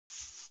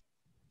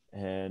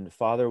And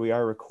Father, we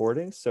are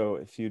recording, so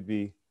if you'd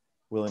be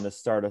willing to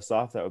start us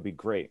off, that would be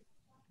great.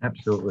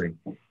 Absolutely.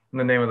 In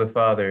the name of the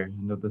Father,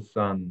 and of the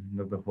Son, and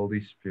of the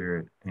Holy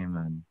Spirit.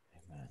 Amen.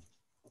 Amen.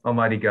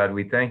 Almighty God,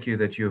 we thank you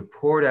that you have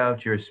poured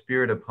out your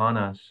Spirit upon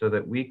us so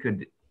that we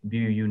could be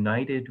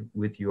united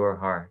with your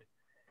heart.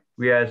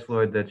 We ask,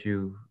 Lord, that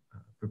you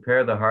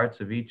prepare the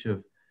hearts of each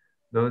of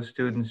those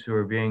students who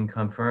are being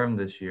confirmed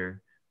this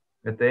year,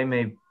 that they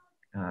may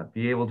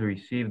be able to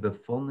receive the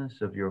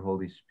fullness of your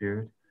Holy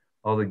Spirit,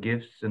 all the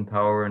gifts and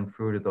power and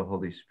fruit of the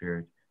Holy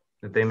Spirit,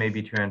 that they may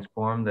be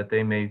transformed, that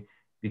they may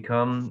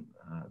become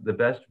the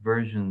best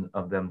version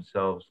of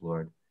themselves,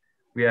 Lord.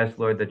 We ask,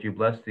 Lord, that you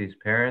bless these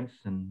parents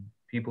and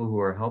people who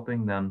are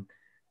helping them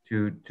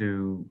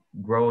to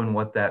grow in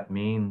what that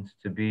means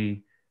to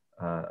be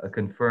a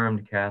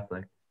confirmed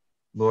Catholic.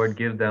 Lord,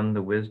 give them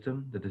the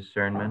wisdom, the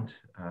discernment,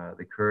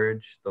 the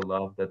courage, the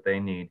love that they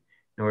need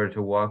in order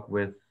to walk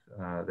with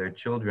their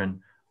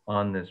children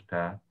on this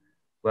path.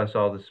 Bless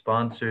all the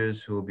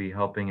sponsors who will be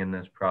helping in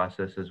this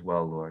process as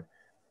well, Lord.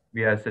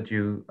 We ask that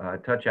you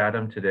touch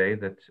Adam today,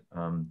 that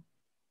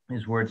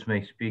his words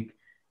may speak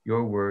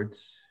your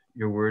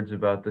words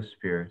about the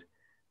Spirit,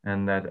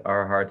 and that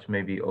our hearts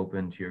may be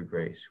open to your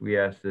grace. We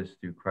ask this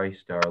through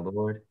Christ our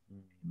Lord.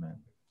 Amen.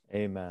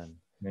 Amen. In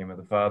the name of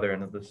the Father,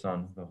 and of the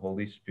Son, and the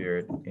Holy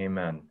Spirit.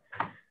 Amen.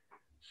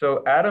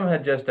 So Adam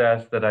had just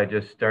asked that I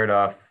just start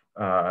off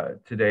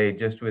today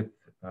just with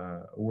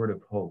a word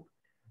of hope.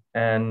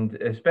 And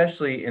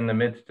especially in the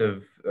midst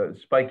of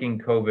spiking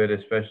COVID,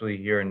 especially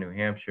here in New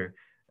Hampshire.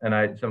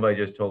 And somebody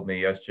just told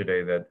me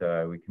yesterday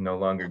that we can no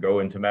longer go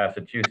into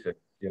Massachusetts,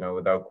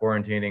 without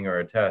quarantining or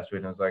a test.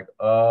 And I was like,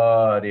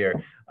 oh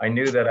dear. I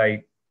knew that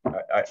I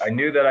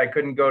knew that I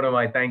couldn't go to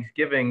my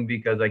Thanksgiving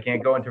because I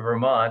can't go into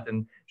Vermont.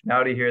 And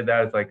now to hear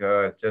that, it's like,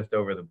 it's just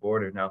over the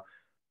border now.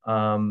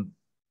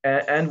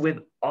 And with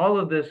all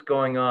of this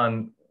going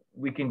on,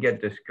 we can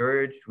get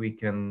discouraged. We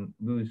can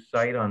lose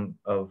sight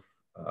of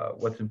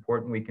what's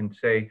important. We can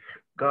say,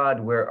 God,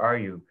 where are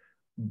you?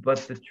 But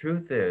the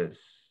truth is,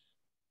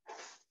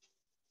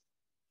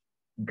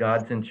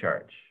 God's in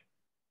charge.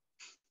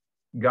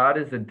 God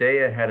is a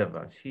day ahead of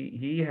us.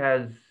 He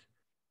has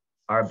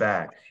our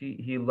backs.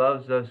 He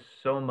loves us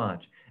so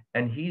much.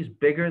 And he's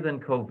bigger than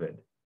COVID.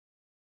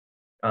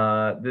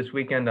 This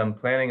weekend, I'm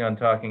planning on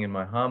talking in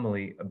my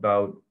homily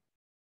about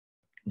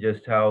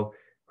just how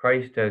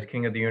Christ as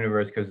King of the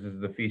universe, because this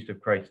is the feast of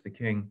Christ the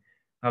King,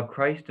 how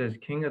Christ as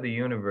King of the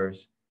universe,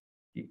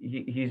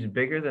 he's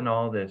bigger than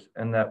all this,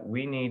 and that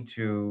we need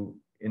to,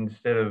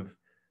 instead of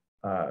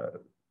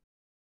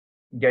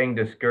getting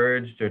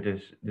discouraged or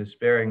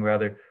despairing,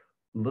 rather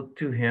look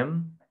to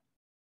him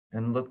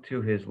and look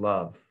to his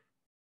love.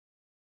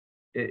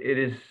 It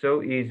is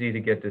so easy to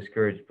get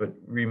discouraged, but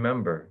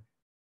remember,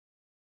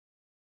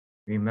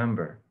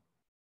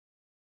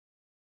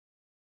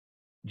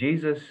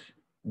 Jesus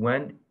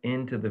went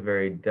into the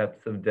very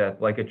depths of death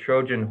like a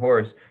Trojan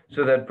horse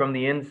so that from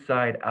the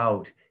inside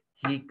out,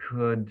 he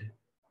could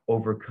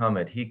overcome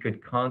it. He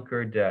could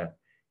conquer death.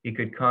 He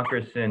could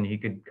conquer sin. He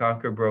could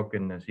conquer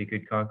brokenness. He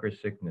could conquer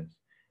sickness.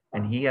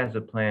 And he has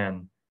a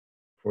plan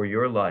for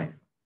your life,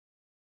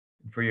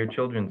 for your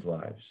children's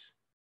lives.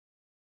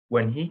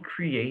 When he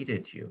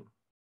created you,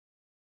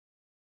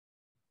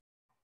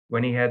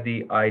 when he had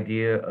the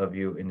idea of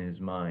you in his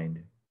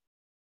mind,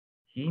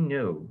 he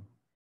knew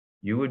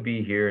you would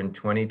be here in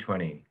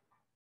 2020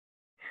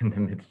 in the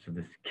midst of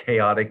this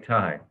chaotic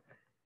time.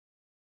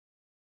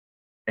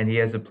 And he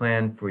has a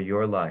plan for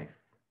your life.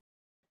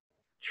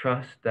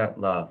 Trust that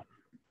love.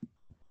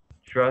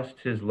 Trust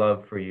his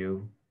love for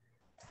you,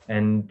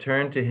 and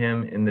turn to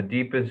him in the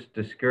deepest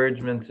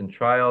discouragements and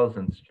trials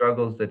and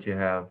struggles that you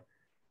have,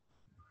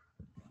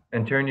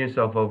 and turn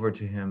yourself over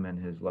to him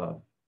and his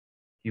love.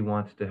 He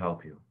wants to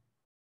help you.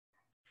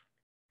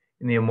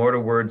 In the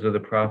immortal words of the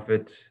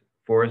prophet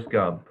Forrest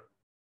Gump,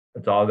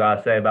 that's all I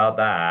gotta say about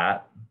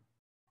that.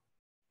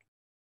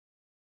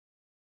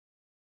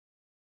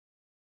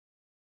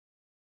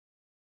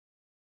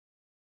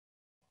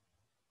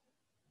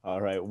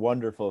 All right,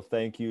 wonderful.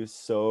 Thank you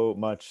so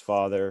much,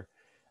 Father,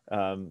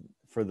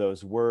 for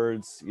those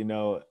words.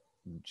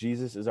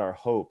 Jesus is our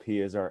hope. He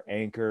is our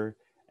anchor,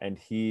 and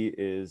he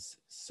is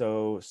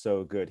so,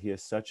 so good. He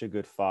is such a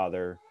good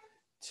Father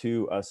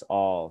to us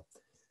all.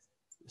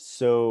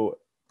 So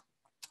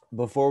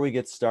before we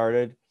get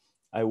started,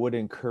 I would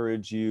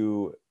encourage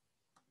you,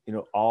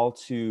 all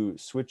to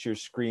switch your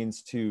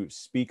screens to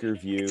speaker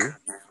view.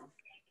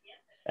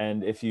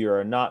 And if you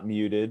are not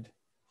muted,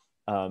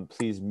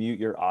 please mute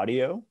your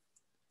audio.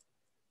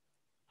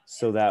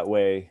 So that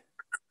way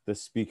the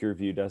speaker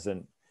view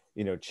doesn't,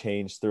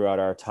 change throughout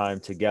our time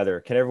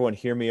together. Can everyone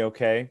hear me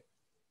okay?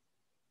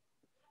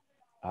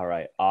 All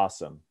right,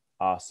 awesome.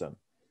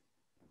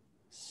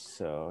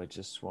 So I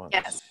just want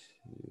to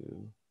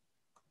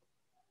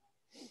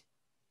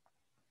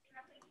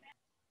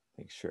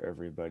make sure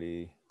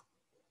everybody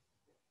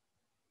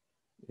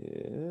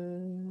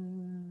is.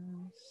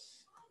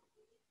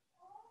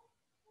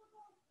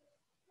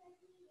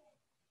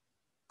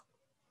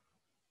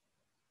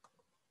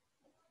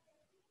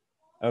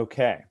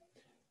 Okay.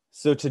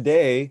 So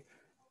today,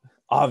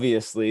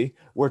 obviously,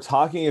 we're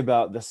talking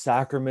about the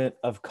sacrament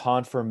of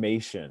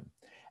confirmation.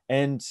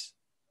 And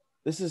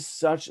this is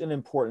such an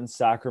important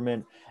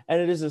sacrament.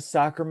 And it is a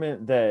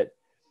sacrament that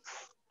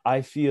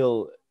I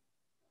feel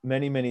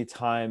many, many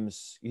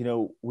times,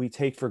 we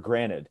take for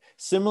granted,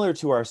 similar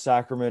to our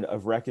sacrament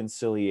of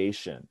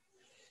reconciliation.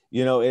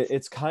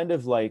 It's kind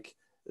of like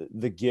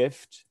the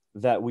gift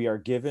that we are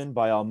given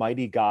by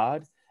Almighty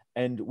God,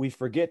 and we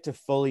forget to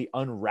fully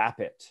unwrap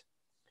it.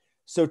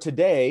 So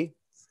today,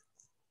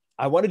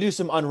 I want to do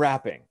some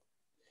unwrapping,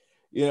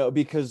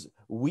 because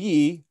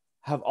we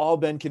have all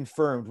been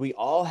confirmed. We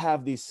all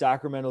have these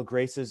sacramental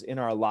graces in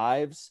our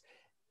lives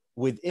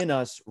within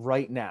us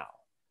right now.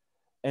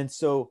 And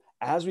so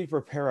as we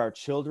prepare our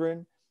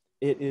children,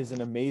 it is an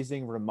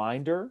amazing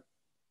reminder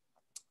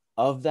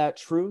of that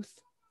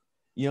truth,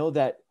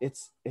 that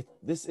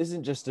this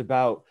isn't just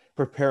about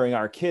preparing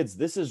our kids.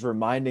 This is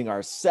reminding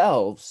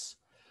ourselves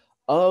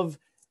of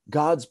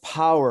God's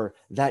power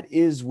that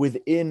is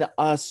within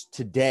us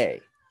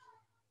today.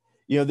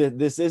 That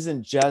this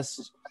isn't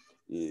just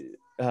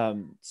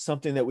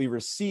something that we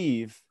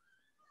receive,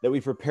 that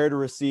we prepare to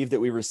receive,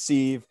 that we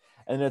receive,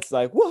 and it's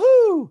like,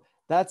 woohoo,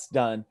 that's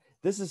done.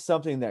 This is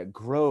something that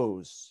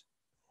grows,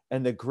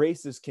 and the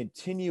graces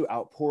continue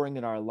outpouring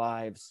in our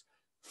lives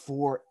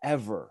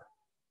forever,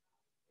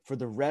 for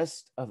the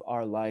rest of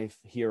our life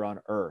here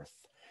on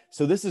earth.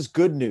 So this is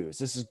good news.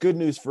 This is good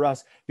news for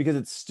us because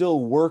it's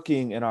still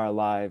working in our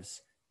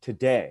lives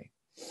today.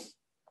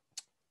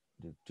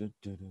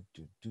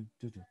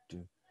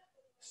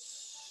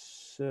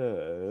 So,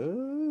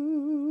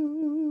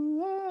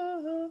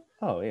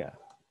 oh yeah,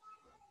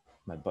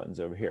 my button's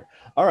over here.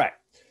 All right.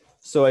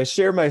 So I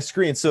share my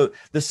screen. So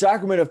the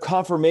sacrament of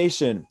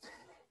confirmation,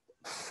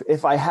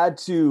 if I had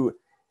to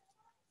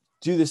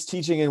do this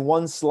teaching in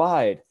one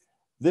slide,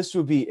 this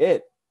would be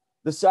it.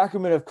 The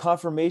sacrament of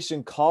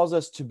confirmation calls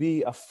us to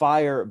be a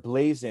fire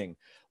blazing.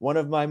 One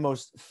of my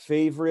most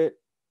favorite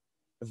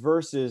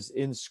verses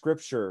in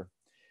scripture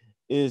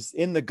is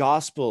in the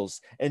Gospels,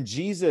 and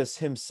Jesus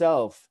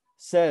himself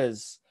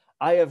says,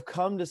 I have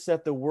come to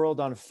set the world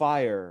on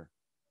fire,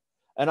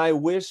 and I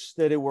wish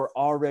that it were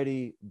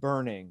already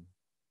burning.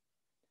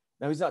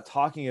 Now, he's not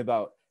talking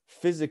about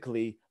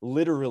physically,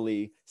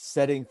 literally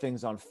setting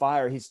things on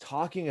fire. He's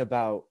talking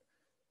about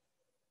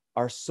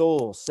our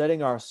soul,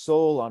 setting our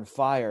soul on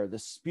fire, the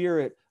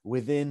spirit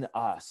within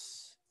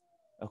us.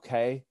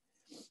 Okay?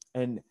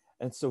 And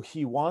so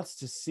he wants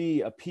to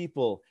see a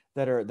people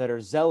that are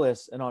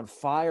zealous and on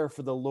fire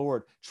for the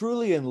Lord,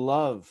 truly in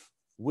love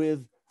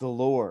with the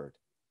Lord.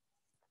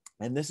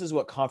 And this is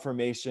what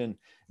confirmation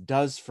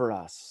does for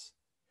us.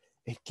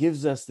 It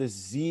gives us this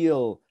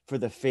zeal for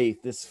the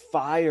faith, this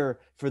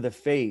fire for the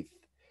faith,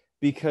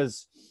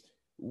 because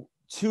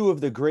two of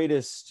the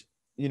greatest,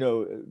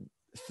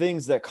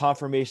 things that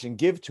confirmation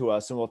give to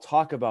us, and we'll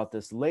talk about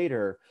this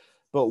later,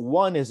 but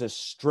one is a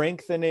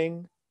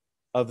strengthening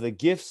of the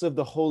gifts of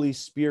the Holy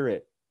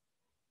Spirit,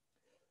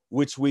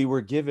 which we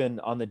were given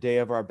on the day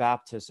of our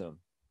baptism,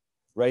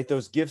 right?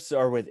 Those gifts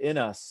are within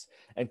us,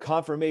 and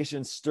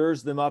confirmation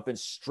stirs them up and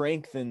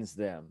strengthens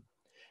them.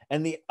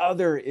 And the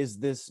other is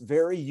this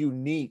very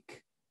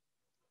unique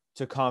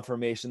to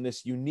confirmation,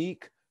 this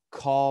unique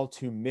call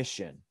to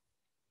mission.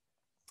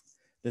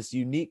 This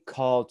unique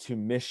call to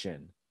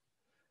mission,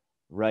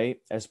 right?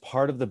 As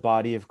part of the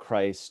body of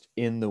Christ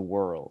in the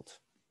world.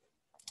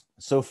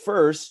 So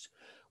first,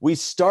 we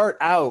start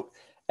out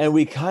and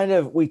we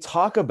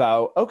talk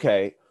about,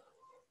 okay,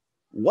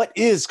 what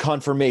is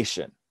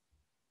confirmation?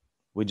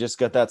 We just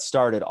got that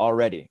started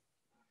already.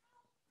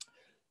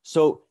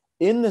 So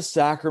in the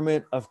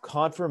sacrament of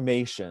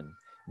confirmation,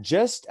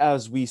 just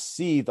as we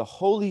see the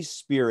Holy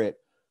Spirit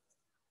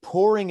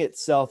pouring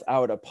itself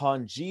out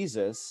upon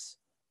Jesus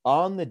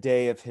on the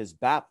day of his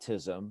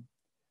baptism,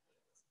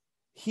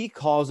 he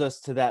calls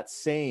us to that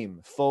same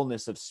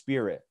fullness of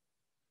spirit.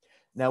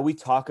 Now, we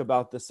talk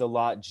about this a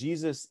lot.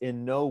 Jesus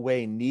in no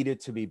way needed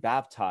to be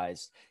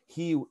baptized.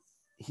 He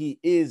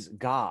is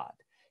God.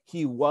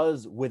 He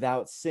was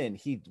without sin.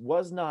 He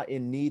was not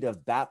in need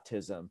of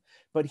baptism,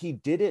 but he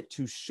did it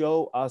to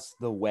show us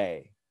the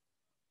way.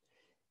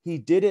 He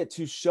did it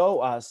to show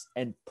us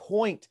and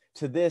point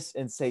to this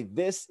and say,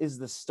 this is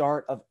the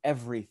start of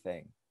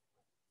everything.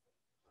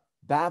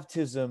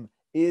 Baptism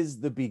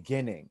is the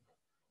beginning.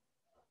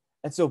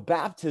 And so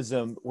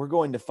baptism, we're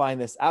going to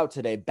find this out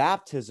today.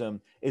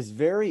 Baptism is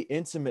very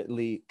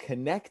intimately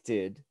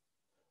connected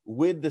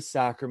with the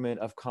sacrament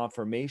of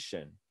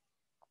confirmation,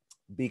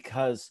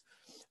 because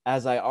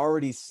as I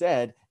already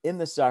said, in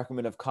the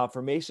sacrament of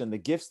confirmation, the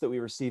gifts that we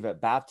receive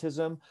at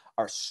baptism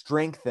are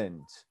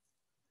strengthened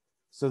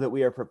so that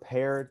we are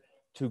prepared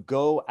to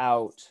go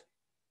out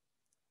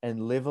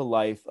and live a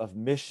life of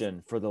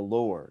mission for the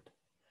Lord.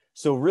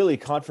 So really,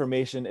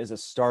 confirmation is a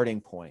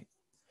starting point.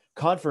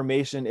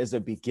 Confirmation is a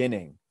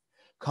beginning.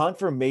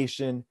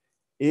 Confirmation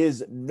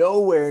is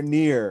nowhere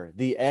near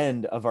the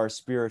end of our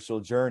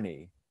spiritual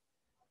journey.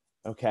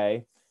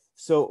 Okay?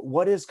 So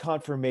what is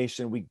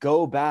confirmation? We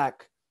go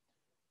back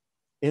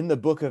in the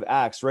book of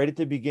Acts, right at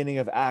the beginning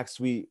of Acts,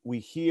 we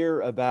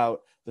hear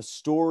about the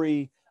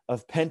story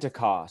of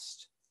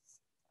Pentecost.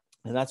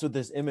 And that's what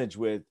this image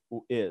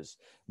is.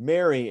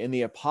 Mary and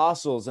the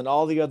apostles and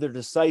all the other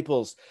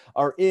disciples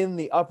are in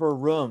the upper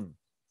room.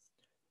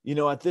 You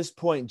know, at this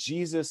point,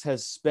 Jesus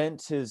has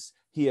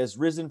he has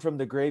risen from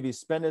the grave. He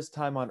spent his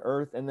time on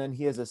earth, and then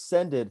he has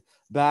ascended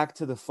back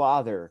to the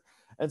Father.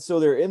 And so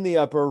they're in the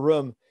upper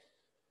room,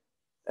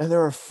 and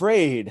they're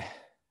afraid,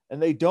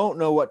 and they don't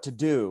know what to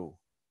do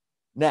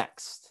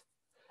next.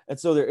 And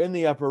so they're in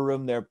the upper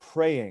room, they're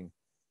praying.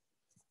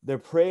 They're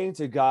praying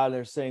to God.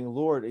 They're saying,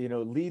 Lord, you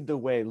know, lead the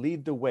way,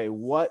 lead the way.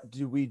 What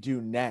do we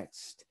do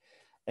next?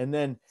 And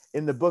then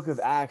in the book of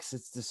Acts,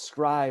 it's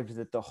described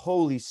that the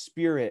Holy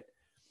Spirit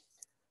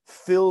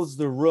fills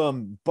the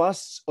room,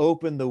 busts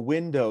open the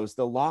windows,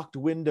 the locked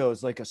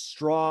windows, like a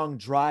strong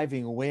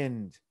driving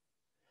wind,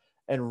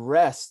 and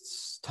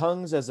rests,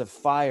 tongues as a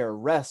fire,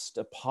 rest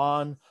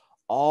upon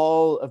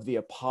all of the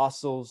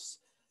apostles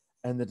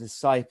and the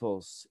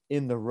disciples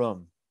in the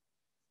room.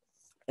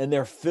 And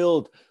they're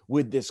filled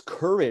with this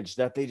courage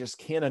that they just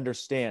can't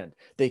understand.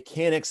 They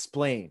can't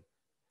explain.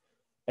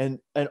 And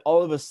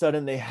all of a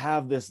sudden they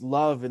have this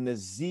love and this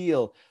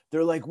zeal.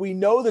 They're like, we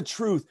know the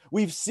truth.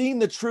 We've seen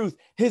the truth.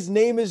 His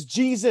name is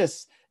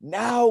Jesus.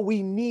 Now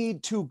we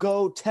need to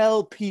go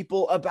tell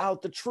people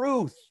about the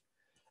truth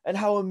and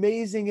how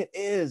amazing it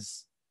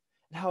is.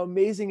 And how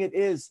amazing it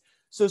is.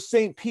 So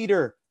St.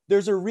 Peter,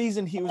 there's a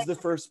reason he was the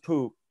first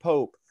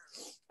pope.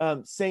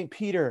 St.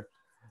 Peter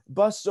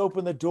busts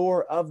open the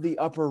door of the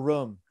upper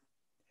room,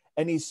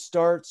 and he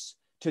starts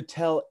to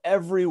tell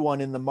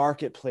everyone in the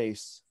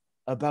marketplace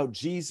about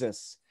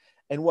Jesus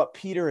and what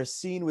Peter has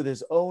seen with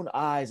his own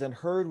eyes and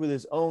heard with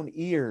his own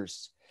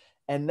ears.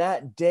 And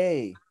that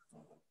day,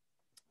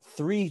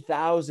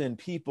 3,000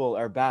 people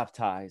are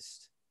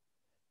baptized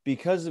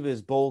because of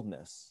his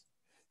boldness.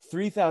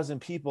 3,000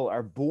 people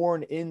are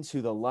born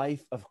into the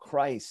life of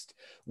Christ,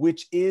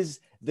 which is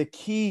the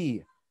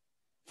key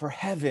for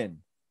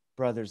heaven,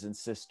 brothers and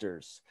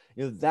sisters.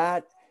 You know,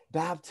 that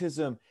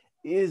baptism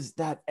is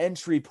that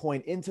entry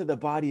point into the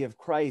body of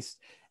Christ.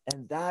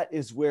 And that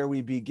is where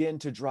we begin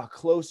to draw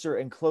closer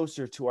and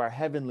closer to our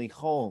heavenly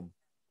home.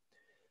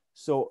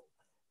 So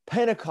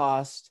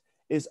Pentecost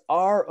is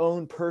our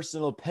own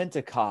personal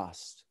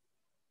Pentecost,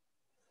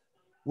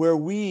 where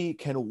we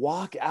can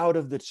walk out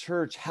of the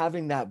church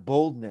having that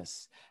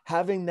boldness,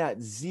 having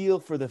that zeal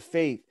for the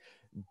faith,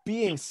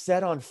 being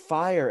set on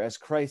fire, as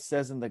Christ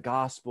says in the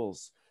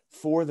Gospels,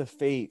 for the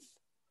faith,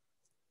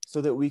 so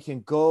that we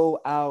can go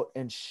out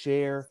and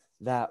share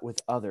that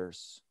with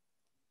others.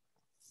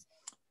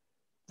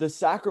 The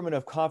sacrament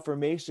of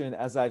confirmation,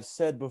 as I've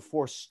said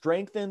before,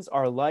 strengthens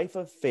our life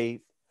of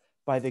faith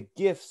by the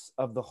gifts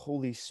of the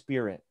Holy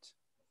Spirit.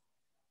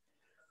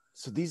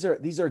 So these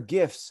are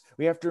gifts.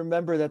 We have to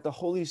remember that the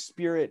Holy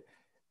Spirit,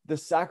 the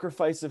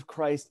sacrifice of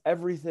Christ,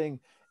 everything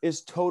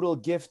is total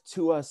gift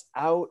to us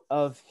out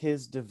of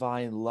his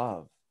divine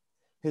love.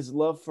 His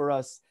love for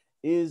us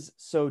is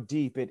so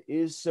deep, it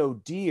is so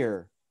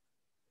dear,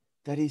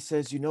 that he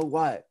says, you know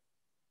what?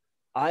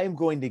 I am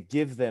going to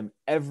give them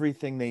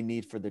everything they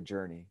need for the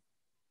journey.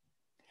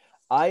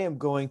 I am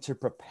going to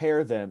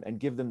prepare them and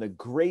give them the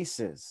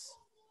graces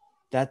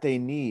that they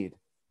need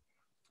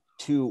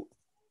to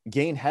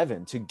gain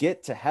heaven, to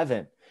get to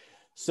heaven.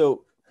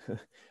 So,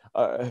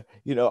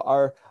 you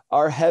know,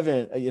 our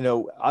heaven, you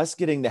know, us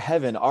getting to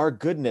heaven, our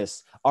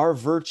goodness, our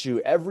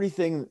virtue,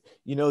 everything,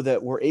 you know,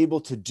 that we're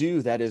able to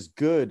do that is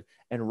good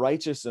and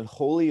righteous and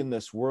holy in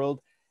this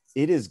world,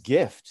 it is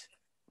gift.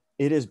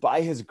 It is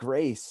by his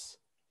grace.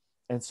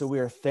 And so we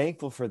are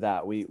thankful for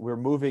that. We're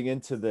moving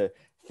into the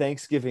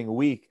Thanksgiving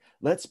week.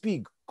 Let's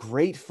be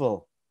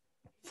grateful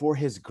for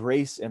his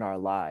grace in our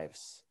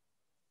lives,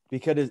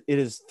 because it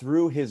is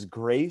through his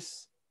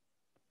grace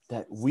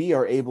that we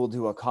are able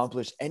to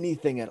accomplish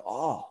anything at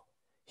all.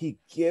 He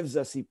gives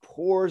us, he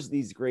pours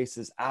these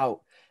graces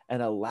out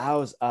and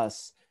allows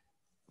us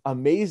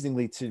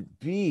amazingly to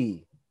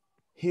be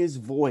his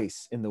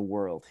voice in the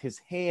world, his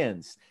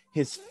hands,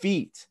 his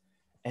feet.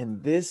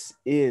 And this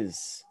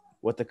is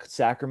what the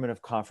sacrament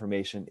of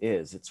confirmation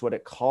is. It's what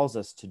it calls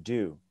us to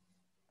do.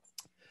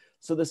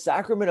 So the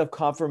sacrament of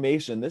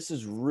confirmation, this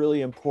is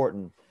really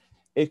important.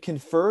 It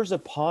confers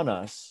upon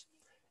us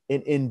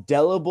an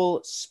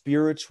indelible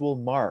spiritual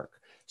mark.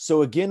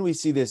 So again, we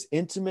see this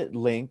intimate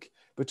link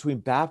between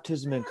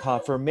baptism and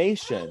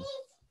confirmation,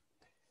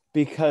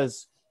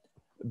 because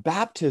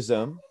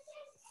baptism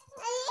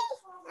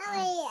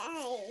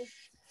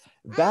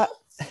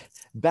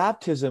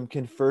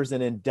confers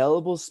an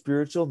indelible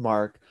spiritual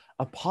mark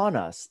upon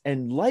us.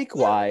 And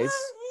likewise,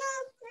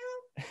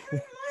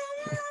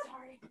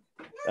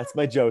 that's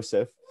my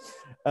Joseph.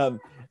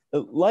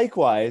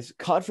 Likewise,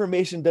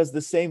 confirmation does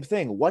the same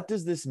thing. What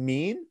does this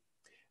mean?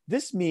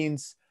 This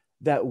means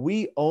that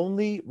we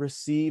only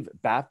receive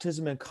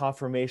baptism and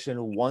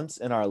confirmation once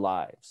in our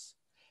lives,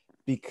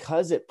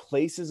 because it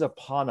places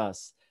upon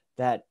us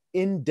that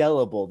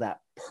indelible,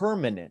 that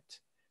permanent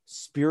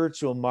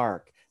spiritual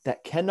mark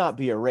that cannot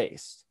be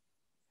erased.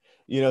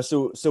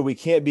 So we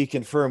can't be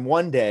confirmed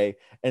one day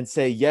and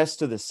say yes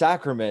to the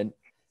sacrament,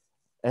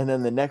 and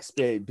then the next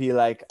day be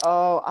like,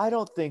 oh, I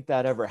don't think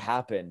that ever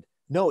happened.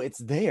 No, it's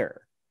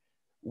there.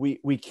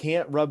 We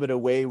can't rub it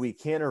away. We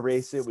can't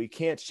erase it. We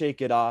can't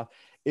shake it off.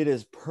 It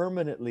is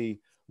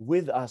permanently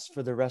with us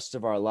for the rest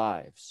of our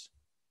lives.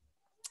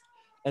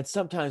 And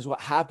sometimes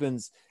what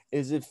happens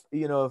is if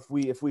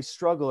we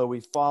struggle or we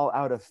fall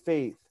out of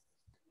faith,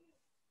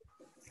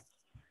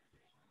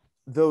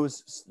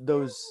 those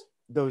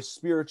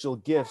spiritual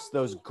gifts,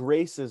 those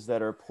graces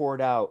that are poured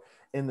out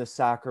in the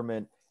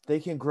sacrament, they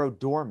can grow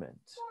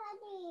dormant.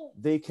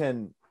 They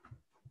can,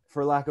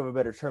 for lack of a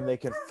better term, they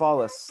can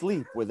fall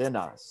asleep within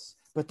us,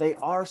 but they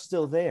are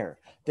still there.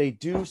 They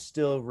do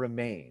still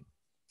remain.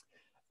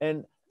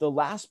 And the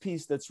last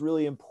piece that's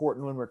really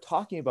important when we're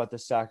talking about the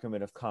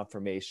sacrament of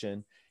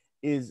confirmation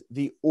is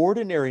the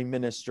ordinary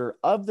minister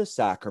of the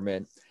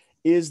sacrament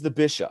is the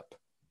bishop.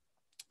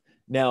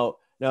 Now,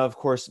 of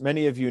course,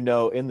 many of you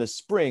know in the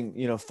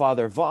spring,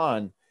 Father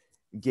Vaughn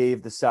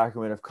gave the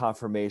sacrament of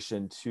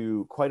confirmation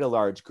to quite a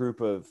large group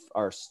of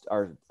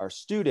our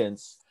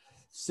students,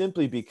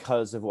 simply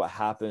because of what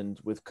happened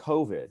with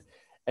COVID.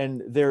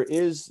 And there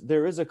is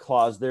a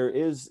clause, there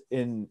is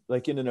in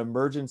an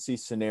emergency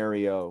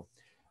scenario,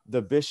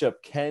 the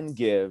bishop can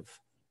give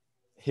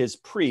his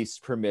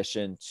priest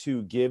permission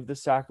to give the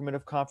sacrament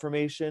of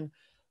confirmation,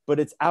 but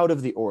it's out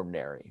of the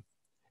ordinary.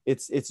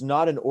 It's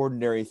not an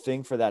ordinary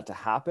thing for that to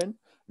happen.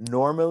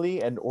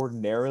 Normally and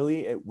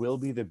ordinarily, it will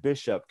be the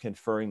bishop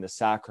conferring the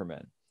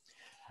sacrament.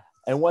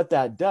 And what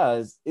that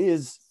does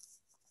is,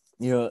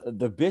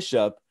 the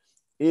bishop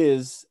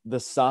is the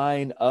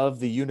sign of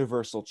the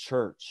universal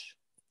church.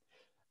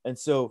 And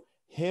so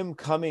him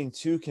coming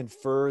to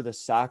confer the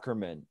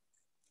sacrament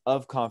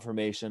of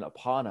confirmation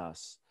upon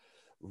us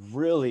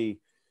really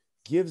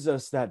gives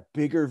us that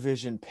bigger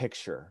vision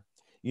picture.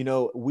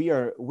 We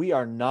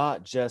are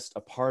not just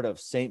a part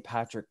of St.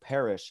 Patrick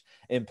Parish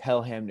in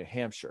Pelham, New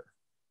Hampshire.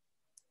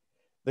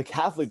 The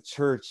Catholic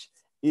Church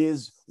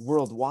is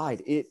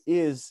worldwide.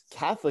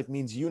 Catholic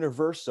means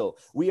universal.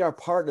 We are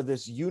part of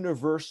this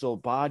universal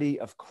body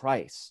of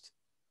Christ.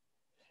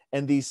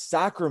 And these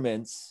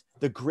sacraments,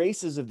 the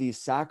graces of these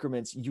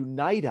sacraments,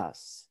 unite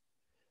us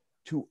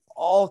to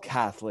all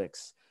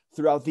Catholics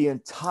throughout the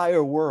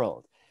entire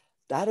world.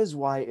 That is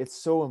why it's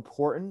so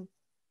important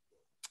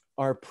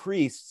our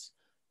priests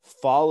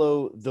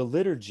follow the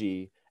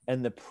liturgy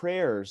and the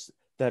prayers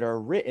that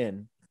are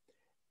written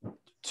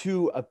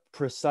to a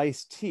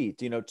precise T,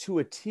 to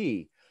a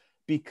T,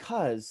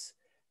 because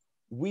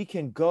we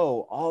can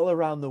go all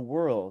around the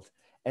world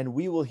and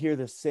we will hear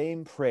the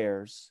same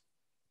prayers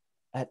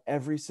at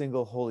every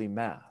single Holy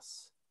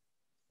Mass.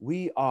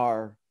 We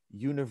are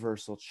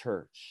universal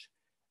church,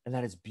 and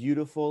that is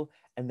beautiful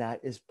and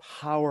that is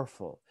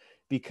powerful,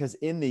 because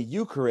in the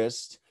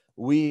Eucharist,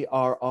 we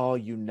are all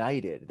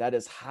united. That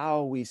is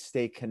how we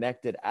stay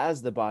connected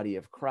as the body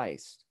of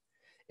Christ.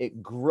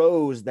 It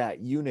grows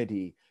that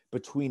unity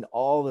between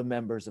all the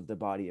members of the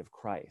body of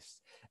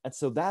Christ. And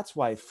so that's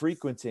why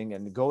frequenting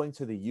and going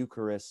to the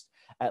Eucharist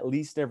at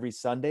least every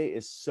Sunday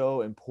is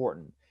so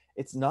important.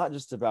 It's not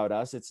just about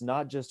us. It's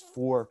not just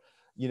for,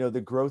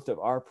 the growth of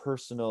our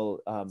personal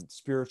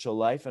spiritual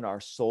life and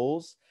our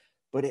souls,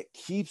 but it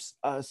keeps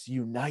us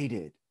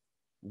united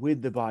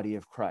with the body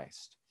of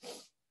Christ.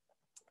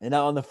 And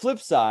now on the flip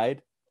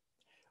side,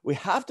 we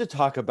have to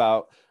talk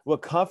about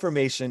what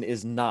confirmation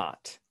is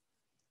not,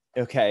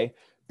 okay?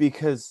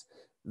 Because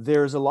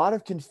there's a lot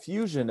of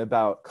confusion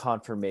about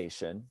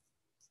confirmation.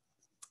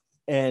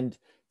 And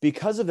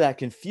because of that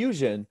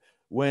confusion,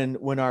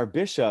 when our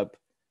bishop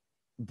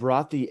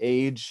brought the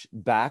age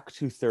back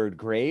to third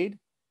grade,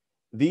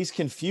 these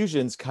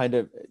confusions kind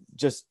of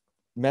just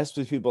mess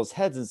with people's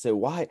heads and say,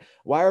 why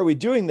are we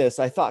doing this?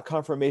 I thought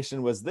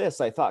confirmation was this.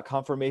 I thought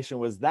confirmation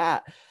was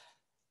that.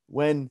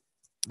 When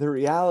the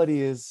reality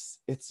is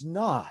it's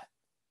not.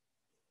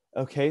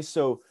 Okay,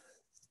 so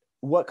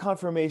what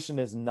confirmation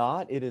is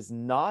not, it is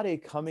not a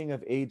coming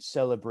of age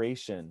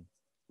celebration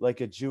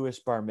like a Jewish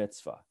bar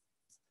mitzvah.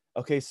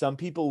 Okay, some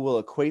people will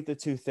equate the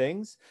two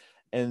things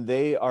and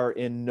they are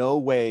in no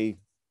way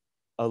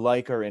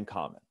alike or in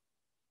common.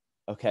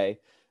 Okay,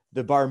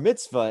 the bar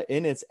mitzvah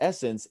in its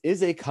essence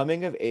is a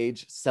coming of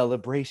age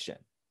celebration.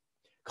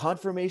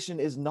 Confirmation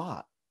is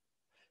not.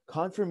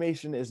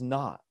 Confirmation is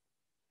not.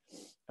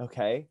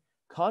 Okay,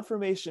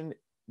 confirmation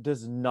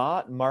does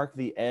not mark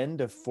the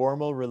end of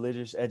formal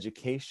religious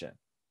education.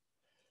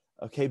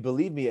 Okay,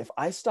 believe me, if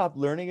I stopped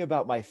learning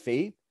about my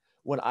faith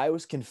when I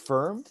was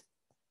confirmed,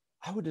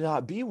 I would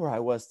not be where I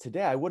was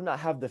today. I would not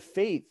have the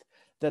faith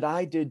that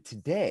I did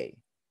today.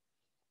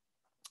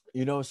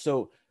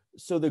 So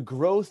the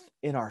growth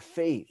in our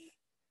faith,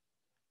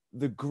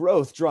 the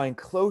growth drawing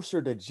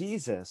closer to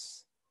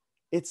Jesus,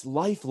 it's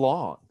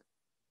lifelong.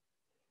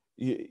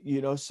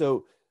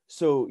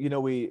 So,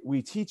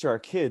 we teach our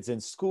kids in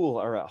school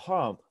or at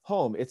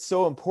home. It's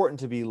so important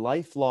to be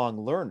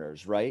lifelong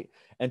learners, right?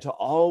 And to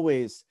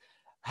always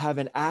have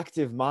an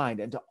active mind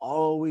and to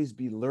always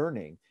be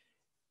learning.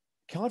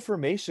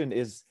 Confirmation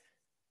is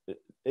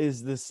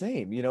is the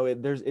same. You know,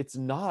 it's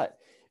not,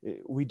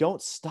 we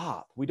don't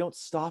stop. We don't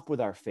stop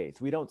with our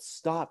faith. We don't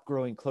stop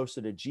growing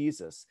closer to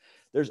Jesus.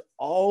 There's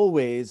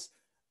always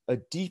a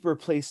deeper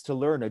place to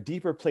learn, a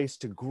deeper place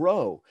to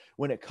grow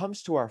when it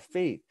comes to our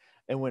faith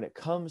and when it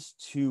comes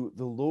to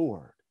the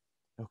Lord.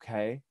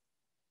 Okay.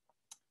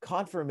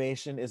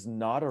 Confirmation is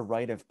not a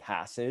rite of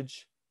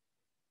passage.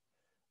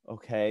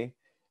 Okay.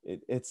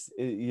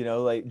 You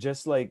know, like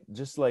just like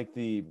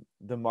the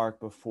mark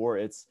before,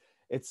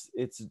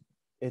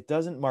 it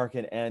doesn't mark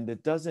an end.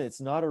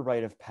 It's not a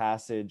rite of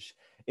passage.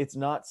 It's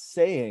not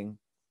saying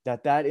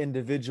that that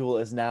individual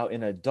is now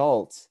an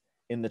adult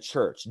in the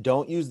church.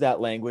 Don't use that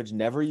language.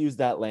 Never use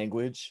that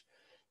language,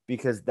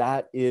 because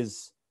that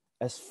is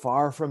as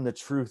far from the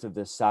truth of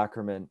this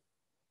sacrament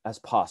as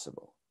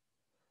possible.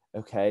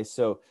 Okay,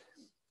 so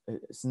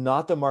it's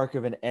not the mark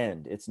of an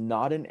end. It's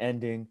not an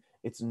ending.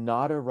 It's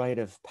not a rite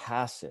of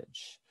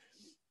passage.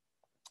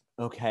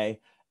 Okay,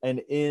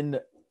 and in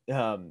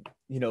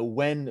you know,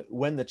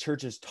 when the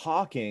church is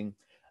talking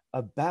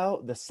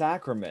about the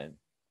sacrament,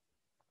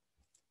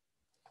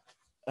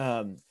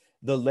 the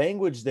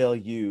language they'll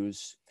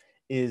use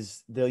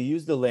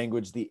the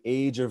language, the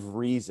age of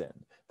reason.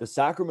 The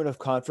sacrament of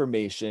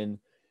confirmation,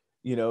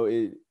 you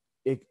know,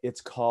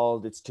 it's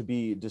to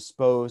be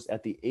disposed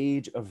at the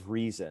age of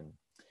reason.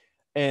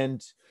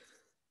 And,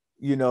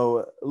 you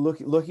know,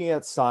 looking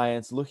at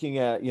science, looking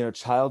at, you know,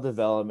 child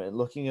development,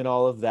 looking at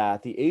all of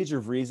that, the age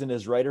of reason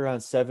is right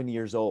around 7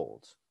 years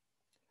old.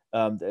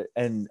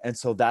 And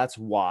so that's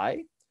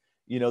why,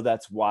 you know,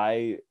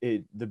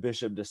 the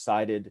bishop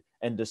decided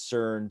and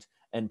discerned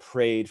and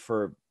prayed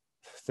for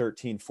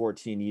 13,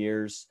 14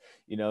 years,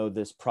 you know,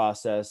 this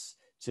process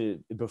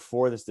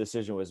before this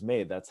decision was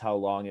made. That's how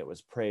long it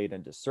was prayed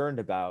and discerned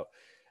about.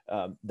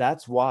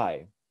 That's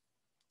why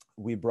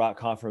we brought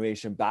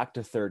confirmation back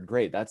to 3rd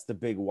grade. That's the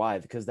big why,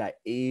 because that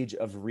age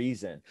of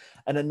reason.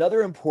 And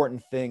another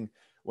important thing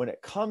when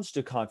it comes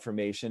to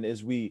confirmation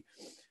is we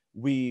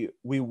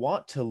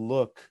want to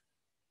look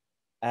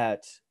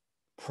at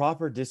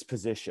proper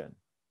disposition,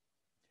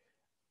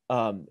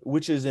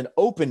 which is an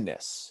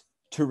openness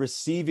to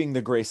receiving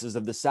the graces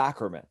of the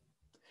sacrament,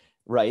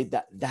 right?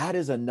 That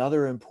is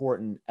another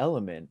important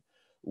element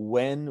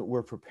when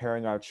we're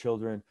preparing our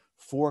children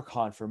for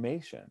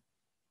confirmation.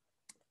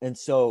 And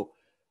so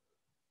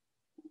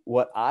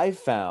what I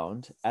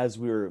found as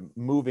we were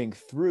moving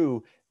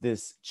through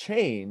this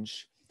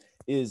change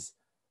is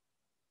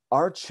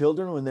our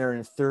children, when they're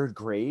in 3rd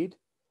grade,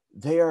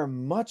 they are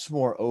much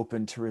more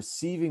open to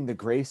receiving the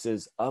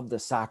graces of the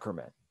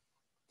sacrament.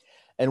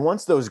 And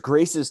once those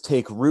graces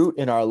take root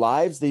in our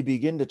lives, they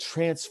begin to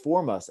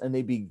transform us and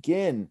they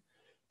begin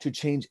to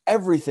change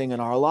everything in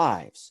our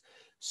lives.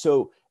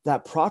 So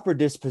that proper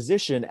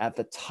disposition at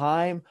the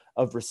time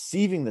of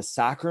receiving the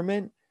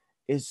sacrament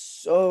is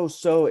so,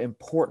 so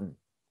important.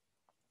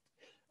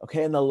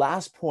 Okay, and the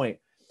last point,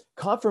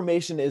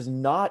 confirmation is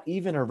not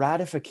even a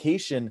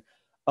ratification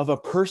of a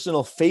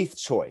personal faith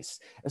choice.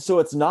 And so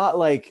it's not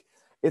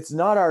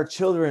our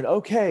children,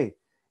 okay,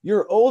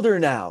 you're older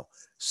now,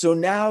 so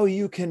now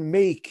you can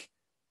make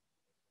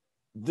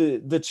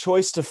the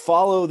choice to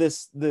follow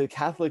the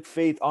Catholic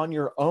faith on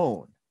your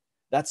own.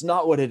 That's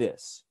not what it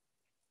is.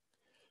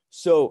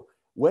 So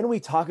when we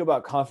talk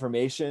about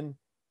confirmation,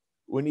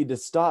 we need to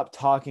stop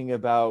talking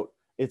about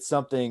it's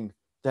something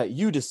that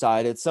you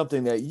decide, it's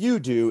something that you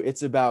do,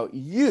 it's about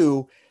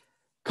you.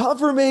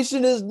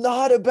 Confirmation is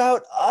not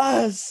about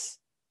us.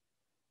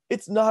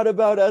 It's not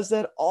about us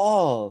at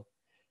all.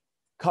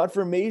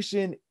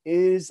 Confirmation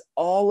is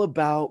all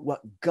about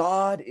what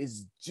God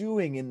is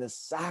doing in the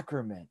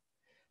sacrament,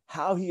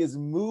 how he is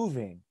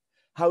moving,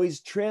 how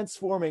he's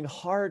transforming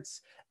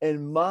hearts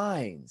and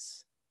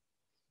minds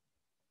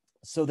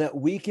so that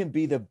we can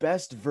be the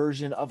best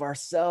version of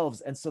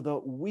ourselves and so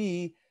that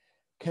we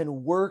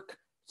can work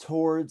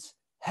towards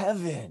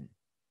heaven,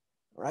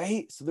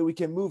 right? So that we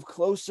can move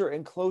closer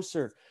and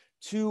closer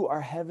to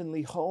our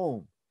heavenly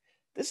home.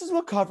 This is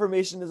what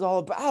confirmation is all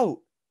about.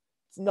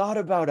 It's not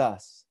about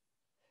us.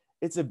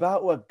 It's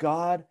about what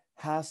God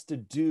has to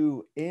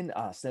do in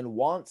us and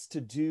wants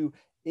to do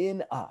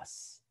in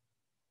us.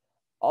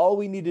 All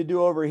we need to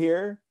do over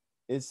here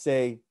is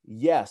say,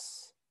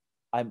 yes,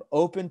 I'm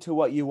open to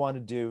what you want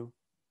to do.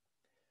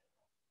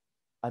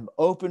 I'm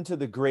open to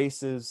the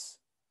graces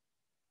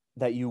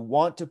that you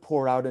want to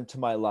pour out into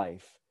my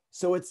life.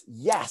 So it's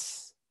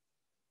yes.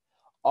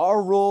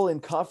 Our role in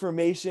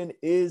confirmation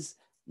is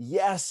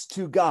yes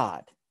to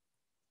God.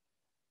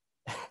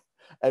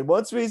 And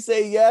once we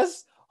say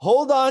yes,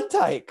 hold on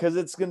tight, because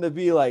it's going to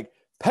be like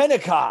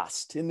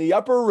Pentecost in the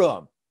upper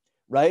room,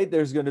 right?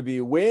 There's going to be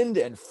wind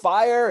and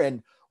fire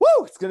and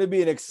woo, it's going to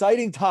be an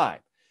exciting time.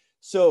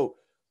 So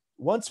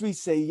once we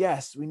say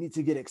yes, we need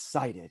to get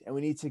excited and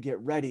we need to get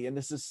ready. And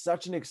this is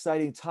such an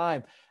exciting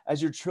time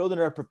as your children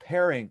are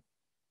preparing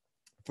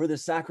for the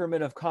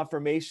sacrament of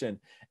confirmation.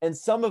 And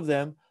some of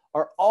them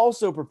are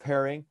also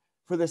preparing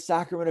for the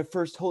sacrament of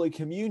First Holy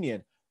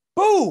Communion.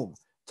 Boom!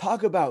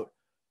 Talk about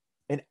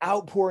an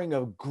outpouring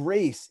of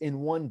grace in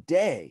one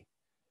day.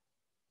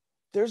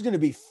 there's going to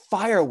be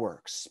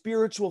fireworks,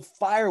 spiritual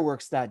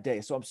fireworks that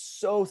day. So I'm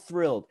so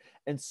thrilled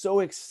and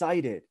so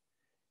excited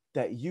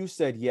that you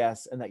said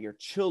yes and that your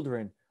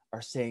children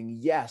are saying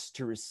yes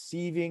to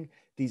receiving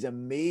these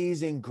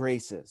amazing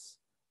graces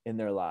in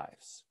their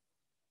lives.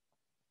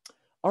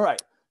 All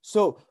right.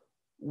 So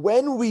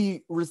when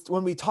we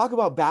talk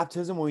about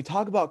baptism, when we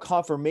talk about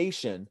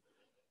confirmation,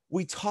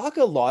 we talk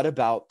a lot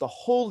about the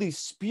Holy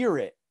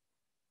Spirit.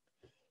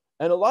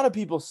 And a lot of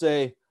people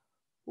say,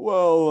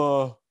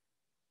 well,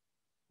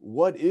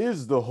 what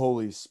is the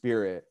Holy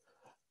Spirit?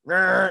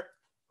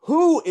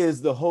 Who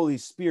is the Holy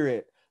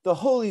Spirit? The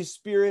Holy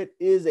Spirit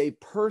is a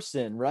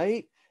person,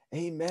 right?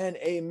 Amen,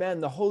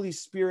 amen. The Holy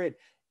Spirit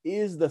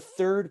is the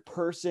third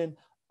person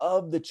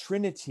of the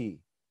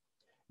Trinity.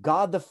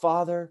 God the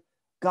Father,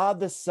 God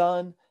the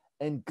Son,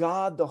 and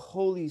God the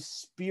Holy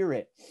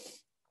Spirit.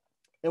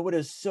 And what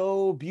is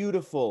so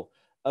beautiful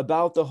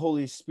about the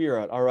Holy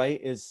Spirit, all right,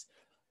 is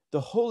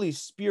the Holy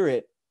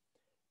Spirit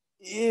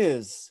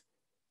is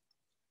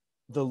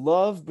the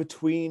love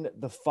between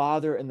the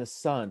Father and the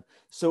Son.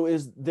 So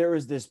there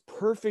is this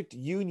perfect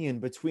union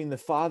between the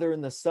Father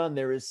and the Son.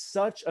 There is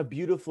such a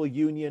beautiful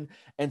union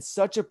and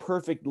such a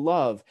perfect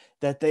love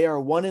that they are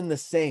one and the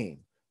same,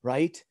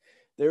 right?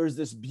 There is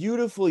this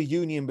beautiful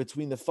union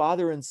between the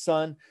Father and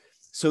Son.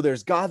 So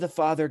there's God the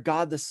Father,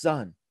 God the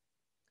Son.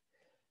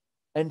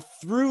 And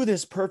through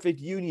this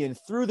perfect union,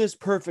 through this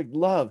perfect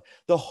love,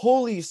 the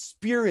Holy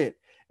Spirit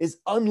is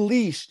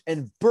unleashed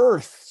and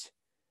birthed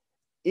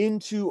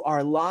into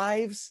our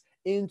lives,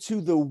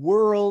 into the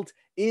world,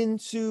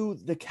 into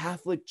the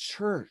Catholic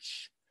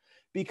Church.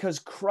 Because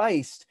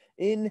Christ,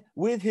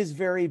 with his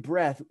very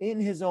breath, in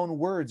his own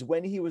words,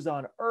 when he was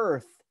on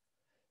earth,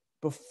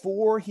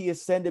 before he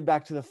ascended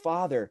back to the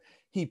Father,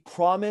 he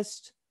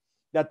promised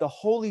that the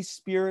Holy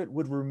Spirit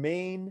would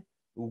remain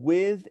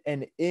with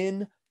and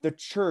in the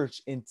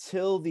church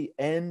until the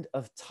end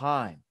of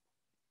time.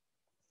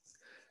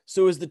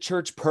 So is the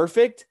church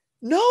perfect?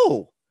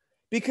 No,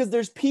 because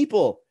there's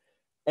people.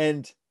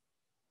 And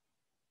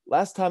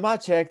last time I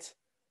checked,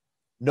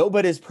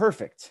 nobody's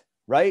perfect,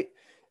 right?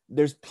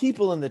 There's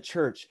people in the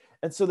church.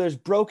 And so there's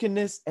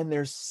brokenness and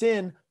there's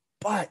sin,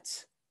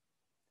 but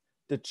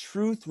the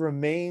truth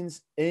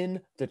remains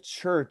in the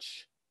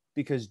church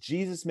because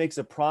Jesus makes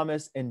a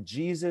promise and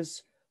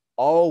Jesus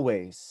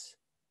always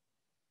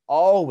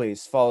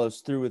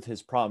follows through with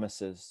his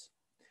promises.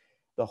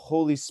 The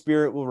Holy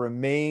Spirit will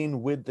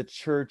remain with the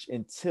church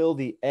until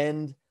the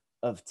end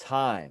of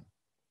time.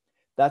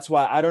 That's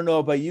why I don't know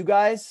about you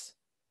guys,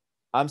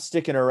 I'm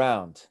sticking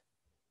around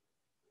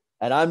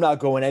and I'm not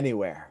going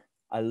anywhere.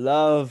 I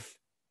love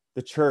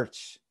the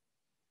church.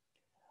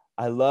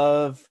 I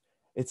love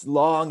its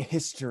long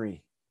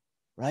history,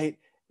 right?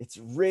 It's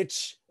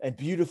rich and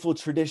beautiful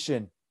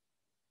tradition.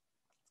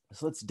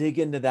 So let's dig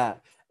into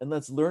that and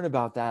let's learn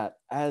about that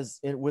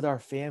with our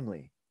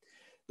family.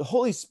 The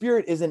Holy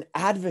Spirit is an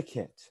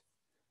advocate,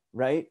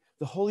 right?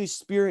 The Holy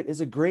Spirit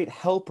is a great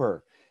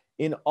helper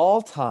in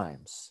all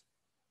times.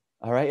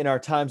 All right, in our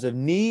times of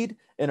need,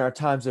 in our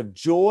times of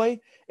joy,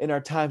 in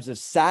our times of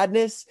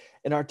sadness,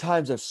 in our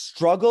times of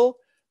struggle,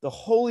 the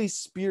Holy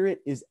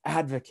Spirit is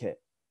advocate.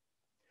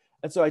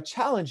 And so I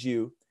challenge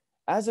you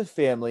as a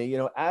family,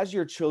 as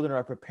your children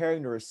are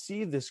preparing to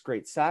receive this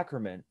great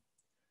sacrament,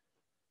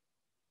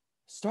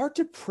 start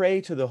to pray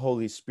to the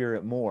Holy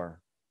Spirit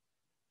more.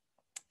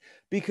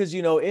 Because,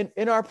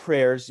 in our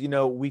prayers,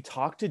 we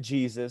talk to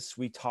Jesus,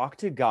 we talk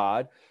to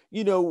God,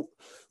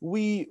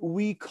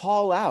 we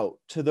call out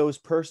to those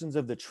persons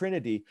of the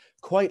Trinity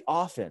quite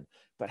often.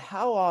 But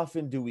how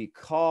often do we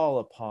call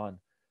upon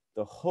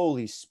the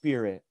Holy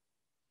Spirit?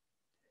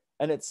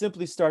 And it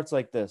simply starts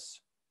like this.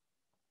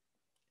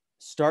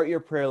 Start your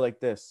prayer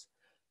like this.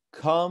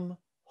 Come,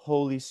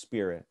 Holy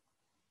Spirit.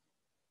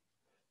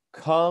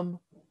 Come,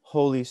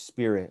 Holy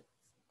Spirit.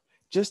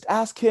 Just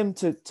ask him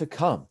to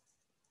come,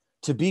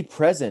 to be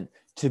present,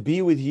 to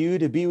be with you,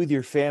 to be with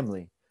your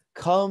family.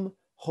 Come,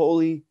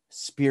 Holy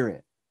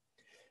Spirit.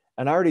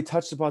 And I already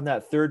touched upon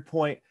that third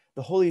point.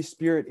 The Holy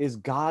Spirit is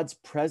God's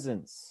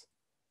presence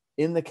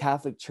in the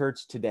Catholic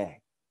Church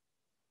today.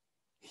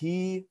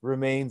 He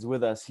remains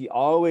with us. He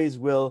always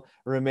will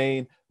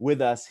remain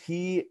with us.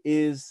 He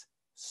is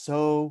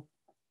so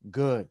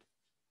good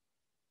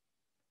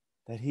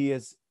that he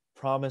has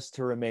promised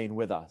to remain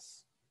with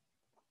us.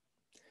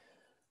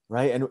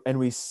 Right? And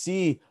we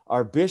see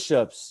our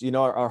bishops,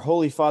 our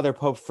Holy Father,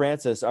 Pope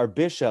Francis, our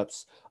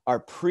bishops, our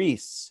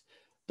priests,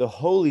 the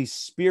Holy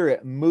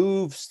Spirit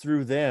moves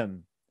through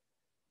them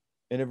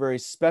in a very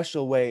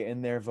special way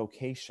in their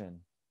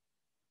vocation.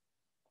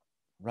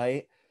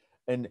 Right?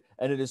 And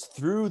it is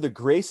through the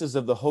graces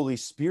of the Holy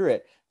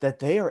Spirit that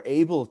they are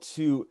able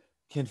to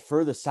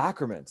confer the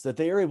sacraments, that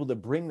they are able to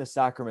bring the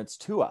sacraments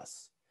to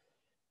us.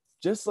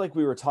 Just like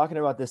we were talking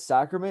about this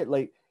sacrament,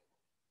 like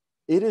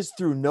it is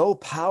through no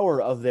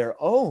power of their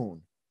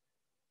own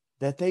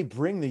that they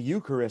bring the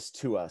Eucharist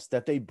to us,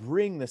 that they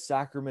bring the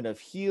sacrament of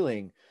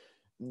healing,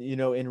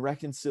 in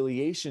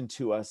reconciliation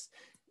to us.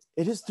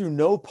 It is through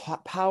no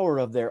power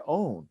of their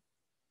own.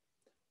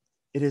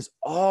 It is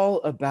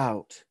all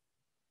about,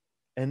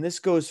 and this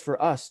goes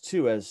for us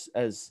too, as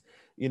as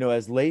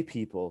lay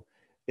people,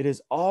 it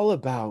is all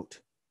about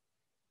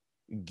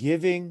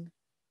giving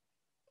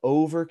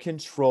over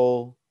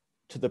control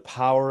to the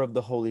power of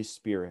the Holy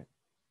Spirit.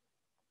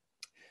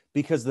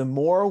 Because the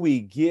more we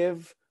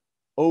give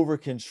over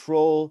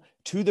control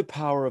to the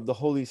power of the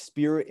Holy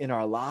Spirit in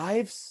our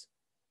lives,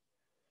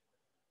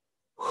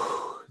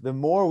 the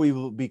more we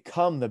will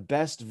become the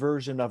best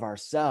version of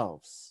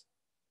ourselves.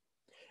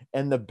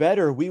 And the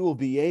better we will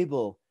be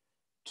able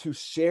to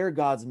share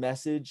God's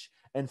message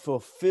and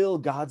fulfill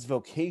God's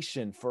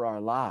vocation for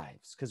our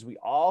lives. Because we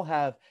all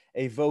have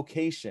a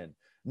vocation,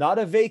 not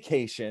a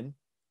vacation.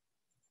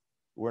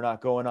 We're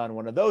not going on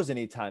one of those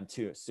anytime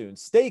too soon.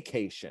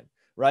 Staycation,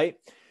 right?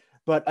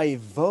 But a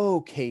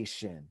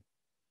vocation,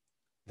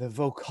 the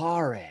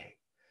vocare,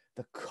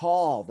 the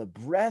call, the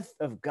breath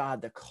of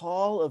God, the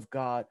call of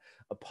God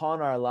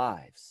upon our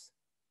lives.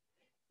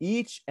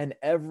 Each and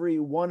every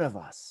one of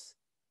us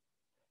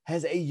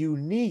has a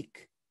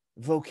unique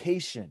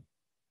vocation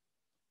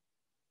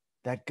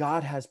that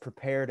God has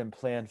prepared and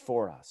planned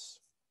for us.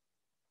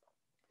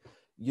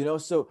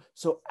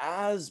 So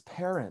as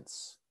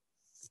parents,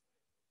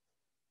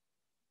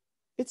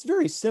 it's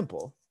very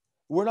simple.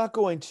 We're not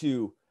going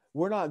to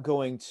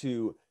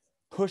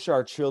push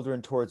our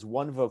children towards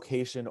one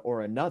vocation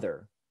or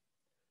another.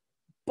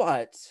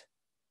 But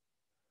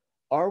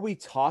are we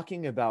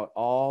talking about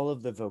all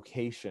of the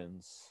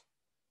vocations?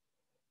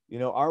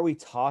 Are we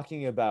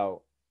talking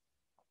about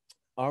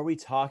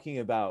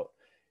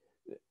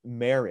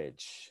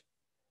marriage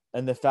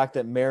and the fact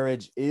that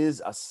marriage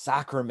is a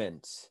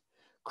sacrament?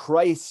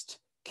 Christ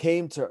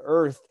came to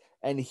earth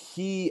and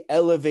he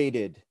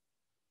elevated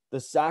the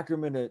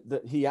sacrament,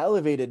 he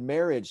elevated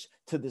marriage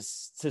to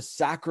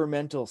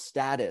sacramental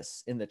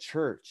status in the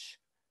church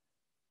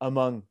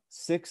among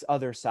 6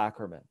 other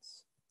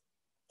sacraments.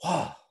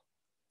 Wow.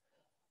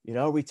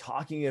 Are we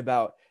talking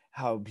about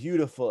how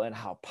beautiful and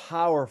how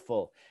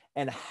powerful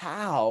and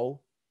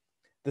how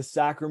the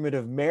sacrament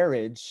of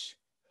marriage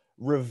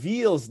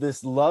reveals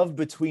this love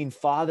between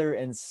father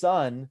and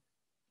son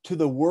to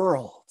the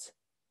world?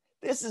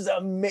 This is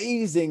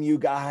amazing, you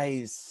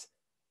guys.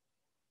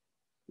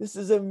 This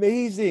is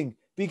amazing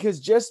because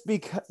just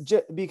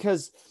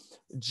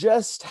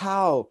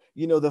how,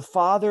 the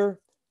Father,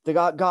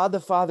 God the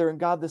Father and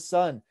God the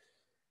Son,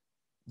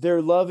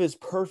 their love is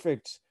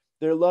perfect,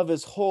 their love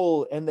is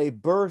whole, and they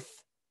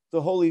birth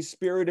the Holy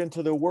Spirit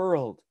into the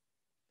world.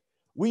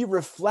 We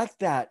reflect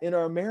that in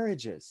our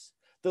marriages,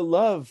 the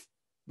love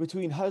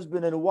between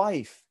husband and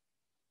wife,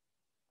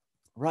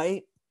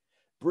 right?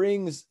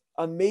 Brings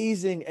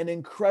amazing and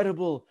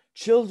incredible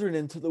children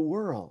into the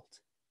world.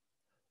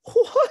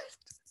 What?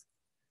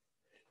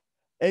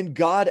 And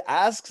God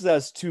asks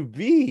us to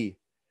be,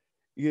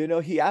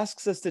 he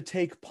asks us to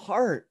take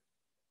part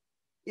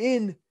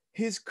in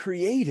his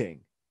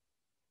creating.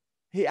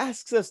 He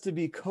asks us to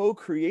be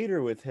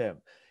co-creator with him.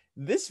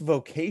 This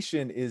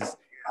vocation is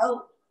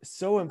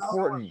so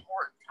important.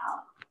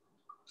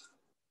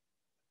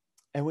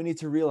 And we need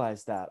to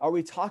realize that. Are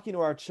we talking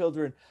to our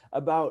children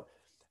about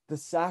the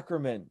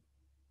sacrament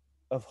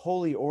of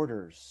holy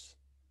orders,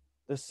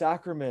 the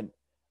sacrament,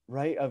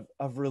 right,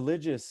 of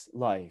religious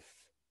life?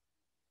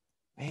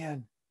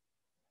 Man,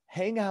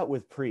 hang out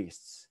with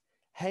priests,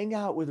 hang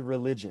out with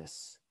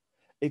religious,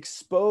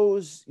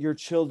 expose your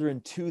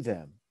children to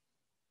them,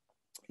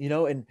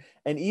 and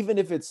even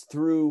if it's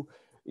through,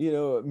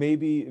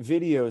 maybe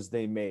videos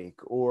they make,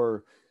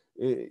 or,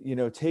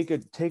 take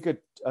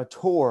a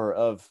tour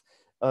of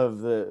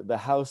the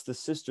house the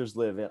sisters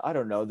live in. I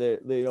don't know.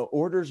 The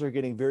orders are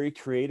getting very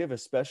creative,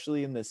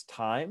 especially in this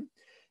time.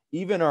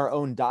 Even our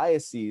own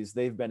diocese,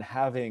 they've been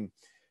having,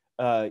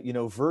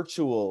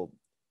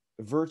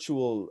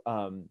 virtual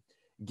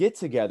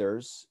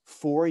get-togethers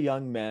for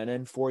young men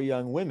and for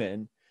young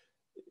women,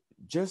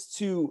 just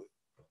to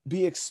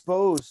be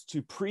exposed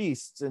to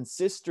priests and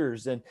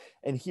sisters and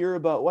hear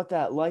about what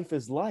that life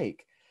is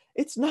like.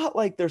 It's not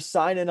like they're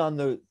signing on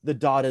the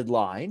dotted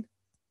line,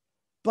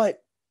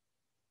 but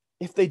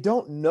if they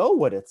don't know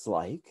what it's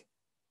like,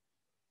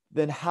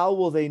 then how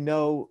will they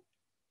know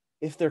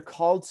if they're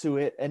called to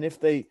it and if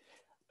they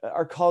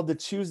are called to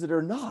choose it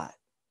or not?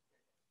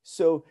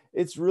 So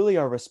it's really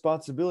our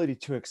responsibility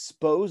to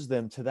expose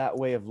them to that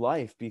way of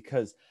life,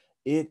 because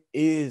it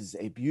is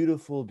a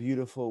beautiful,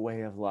 beautiful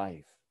way of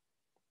life.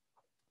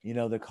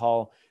 The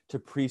call to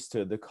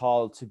priesthood, the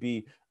call to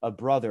be a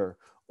brother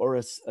or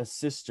a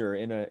sister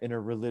in a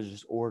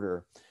religious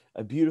order,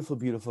 a beautiful,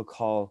 beautiful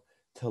call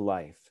to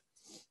life.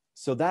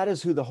 So that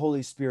is who the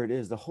Holy Spirit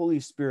is. The Holy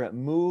Spirit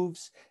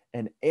moves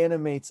and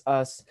animates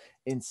us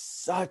in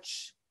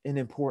such an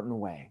important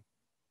way.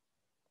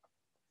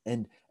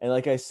 And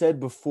like I said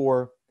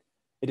before,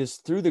 it is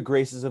through the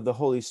graces of the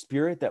Holy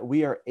Spirit that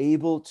we are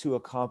able to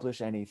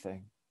accomplish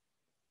anything.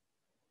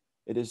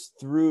 It is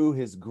through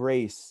his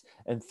grace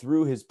and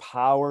through his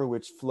power,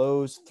 which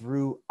flows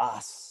through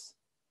us,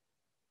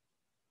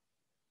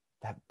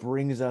 that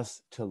brings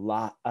us to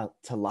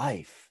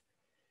life.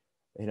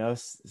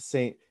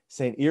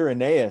 Saint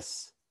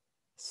Irenaeus,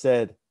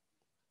 said,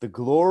 the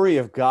glory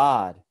of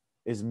God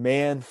is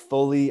man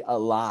fully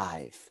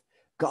alive.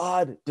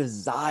 God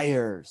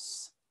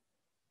desires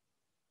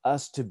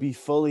us to be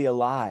fully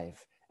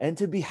alive and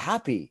to be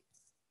happy.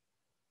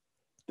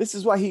 This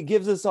is why he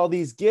gives us all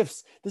these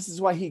gifts. This is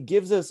why he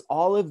gives us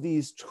all of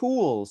these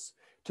tools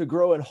to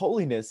grow in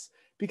holiness,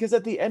 because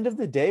at the end of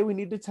the day, we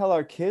need to tell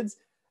our kids,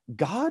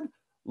 God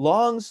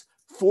longs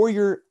for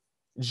your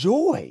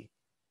joy.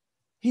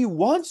 He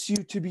wants you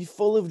to be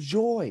full of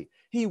joy.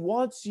 He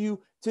wants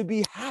you to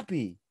be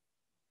happy.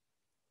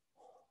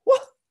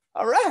 Well,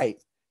 all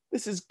right.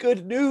 This is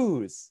good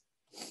news.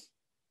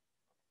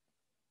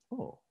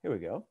 Oh, here we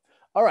go.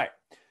 All right.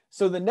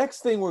 So the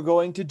next thing we're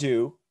going to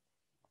do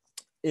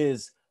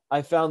is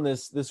I found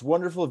this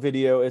wonderful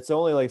video. It's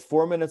only like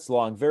 4 minutes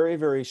long, very,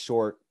 very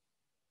short.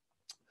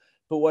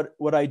 But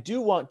what I do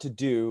want to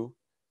do,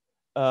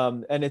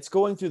 and it's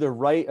going through the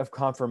rite of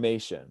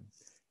confirmation,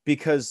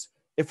 because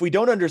if we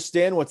don't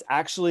understand what's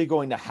actually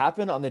going to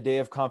happen on the day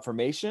of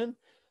confirmation,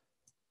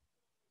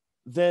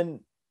 then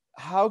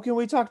how can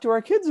we talk to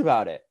our kids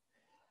about it?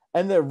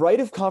 And the rite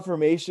of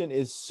confirmation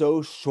is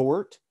so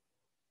short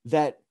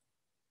that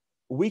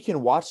we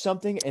can watch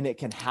something and it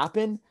can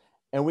happen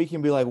and we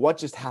can be like, what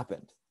just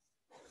happened?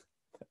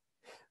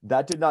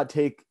 That did not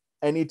take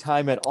any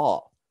time at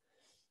all.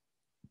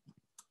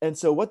 And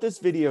so what this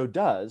video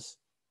does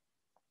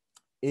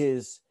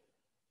is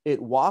it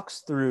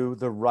walks through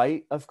the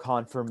rite of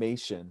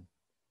confirmation.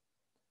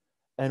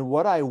 And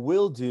what I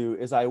will do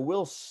is I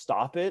will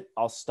stop it.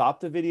 I'll stop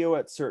the video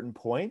at certain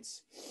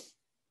points,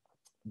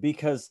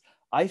 because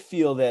I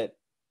feel that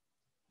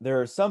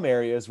there are some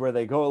areas where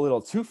they go a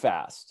little too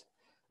fast.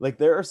 Like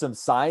there are some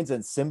signs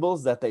and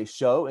symbols that they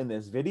show in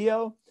this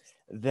video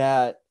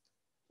that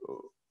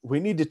we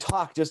need to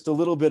talk just a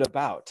little bit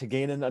about to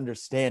gain an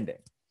understanding.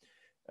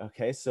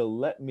 Okay, so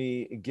let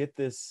me get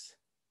this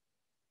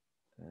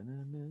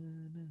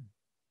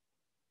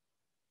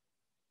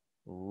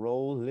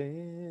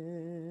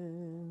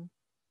rolling.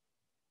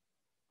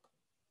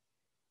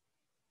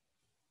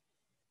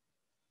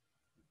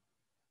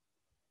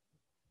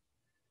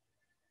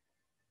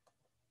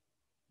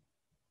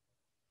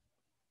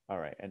 All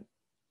right, and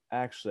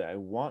actually I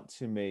want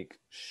to make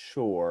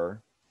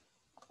sure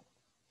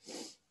you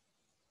guys,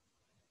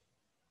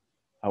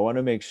 I want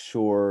to make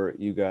sure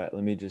you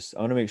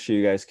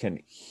guys can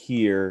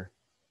hear.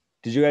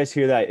 Did you guys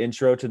hear that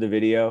intro to the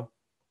video?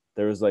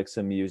 There was like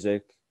some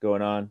music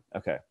going on.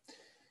 Okay.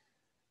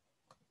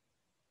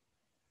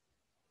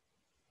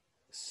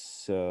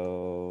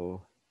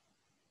 So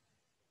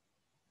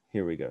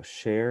here we go.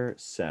 Share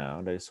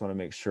sound. I just want to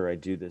make sure I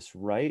do this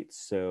right,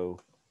 so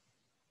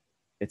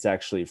it's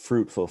actually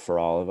fruitful for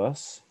all of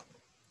us.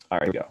 All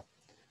right, here we go.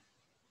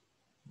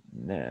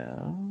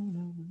 Now.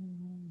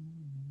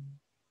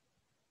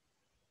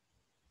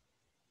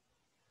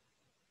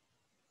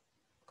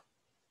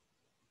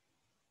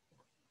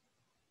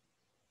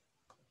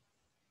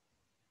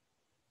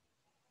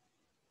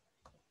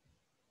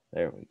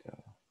 There we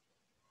go.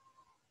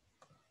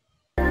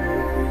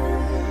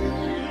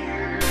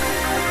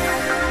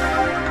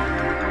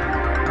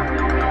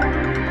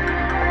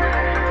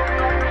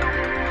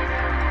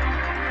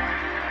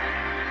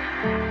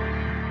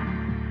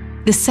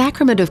 The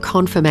sacrament of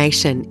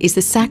confirmation is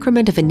the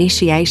sacrament of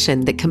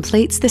initiation that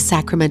completes the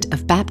sacrament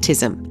of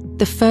baptism,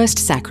 the first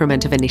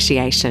sacrament of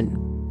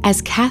initiation. As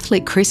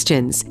Catholic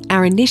Christians,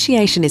 our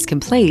initiation is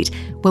complete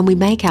when we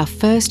make our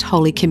first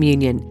Holy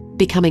Communion,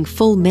 becoming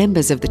full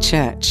members of the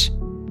Church.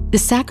 The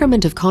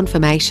sacrament of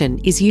confirmation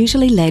is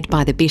usually led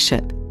by the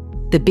bishop.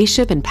 The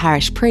bishop and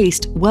parish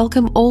priest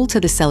welcome all to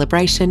the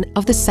celebration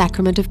of the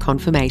sacrament of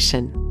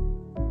confirmation.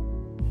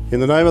 In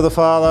the name of the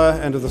Father,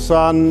 and of the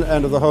Son,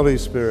 and of the Holy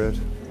Spirit.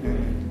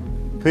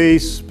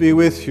 Peace be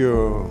with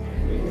you.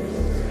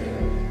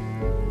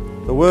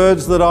 The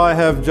words that I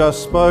have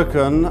just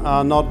spoken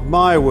are not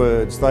my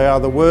words, they are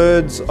the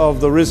words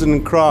of the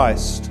risen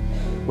Christ.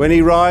 When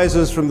he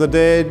rises from the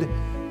dead,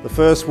 the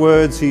first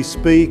words he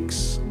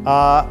speaks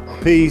are,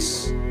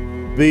 peace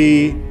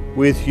be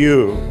with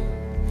you.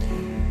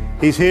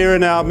 He's here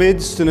in our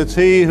midst, and it's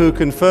he who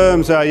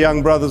confirms our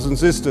young brothers and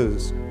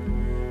sisters,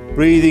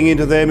 breathing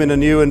into them in a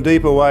new and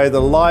deeper way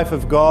the life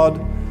of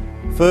God,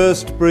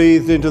 first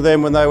breathed into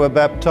them when they were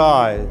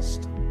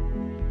baptized.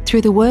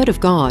 Through the Word of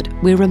God,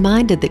 we're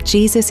reminded that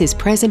Jesus is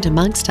present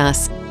amongst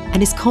us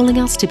and is calling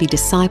us to be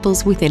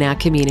disciples within our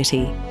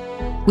community.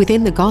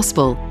 Within the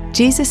Gospel,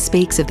 Jesus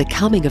speaks of the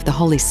coming of the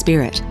Holy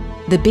Spirit.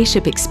 The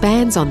bishop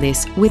expands on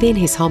this within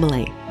his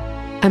homily.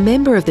 A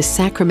member of the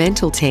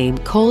sacramental team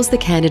calls the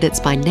candidates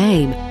by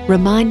name,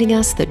 reminding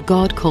us that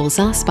God calls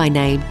us by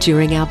name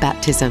during our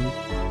baptism.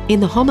 In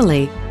the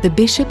homily, the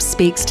bishop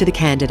speaks to the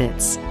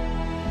candidates.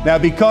 Now,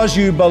 because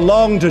you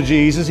belong to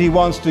Jesus, he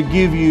wants to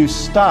give you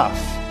stuff,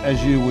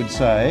 as you would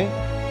say.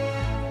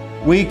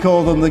 We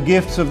call them the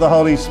gifts of the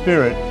Holy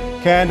Spirit.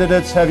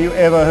 Candidates, have you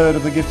ever heard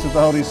of the gifts of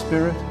the Holy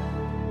Spirit?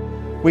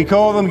 We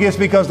call them gifts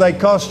because they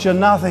cost you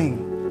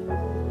nothing.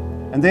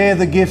 And they're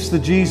the gifts that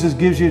Jesus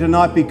gives you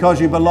tonight because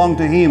you belong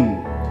to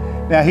him.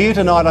 Now here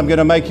tonight I'm going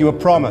to make you a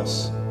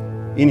promise.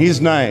 in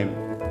His name.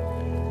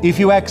 If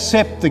you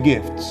accept the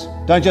gifts,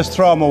 don't just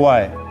throw them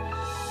away.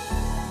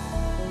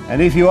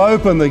 And if you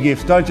open the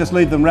gifts, don't just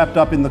leave them wrapped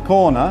up in the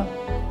corner.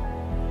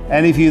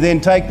 And if you then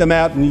take them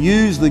out and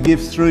use the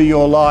gifts through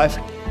your life,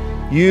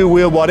 you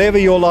will, whatever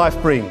your life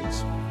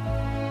brings,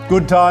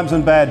 good times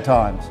and bad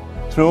times,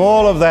 through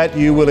all of that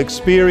you will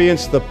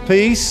experience the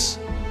peace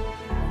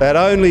that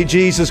only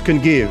Jesus can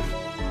give.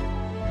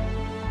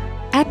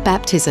 At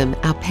baptism,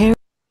 our parents...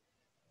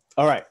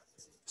 All right.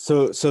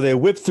 So they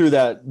whip through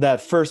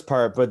that first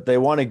part, but they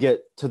want to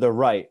get to the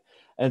rite.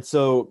 And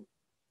so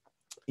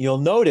you'll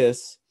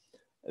notice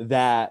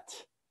that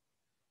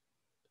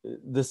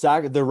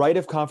the rite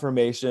of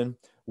confirmation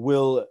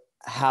will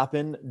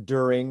happen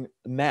during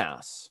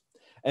Mass.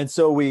 And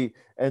so we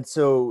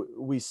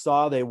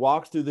saw they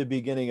walked through the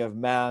beginning of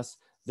Mass.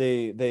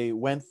 They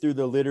went through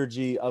the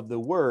liturgy of the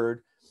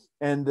Word,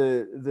 and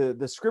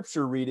the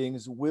scripture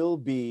readings will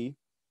be,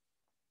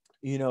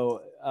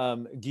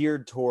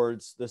 geared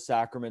towards the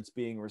sacraments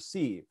being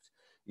received.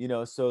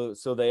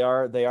 So they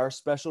are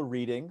special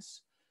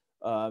readings,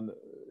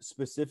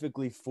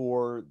 specifically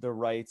for the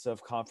rites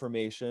of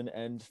confirmation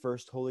and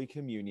First Holy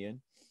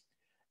Communion,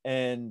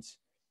 and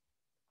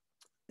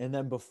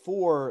then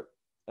before,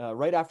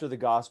 right after the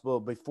Gospel,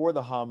 before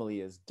the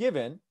homily is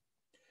given,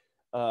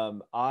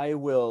 I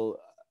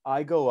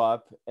go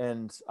up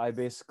and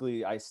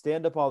I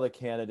stand up all the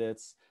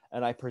candidates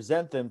and I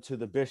present them to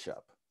the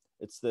bishop.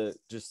 It's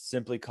just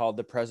simply called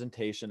the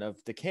presentation of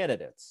the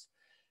candidates.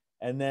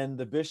 And then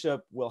the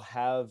bishop will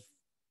have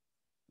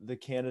the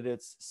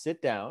candidates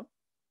sit down,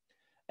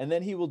 and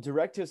then he will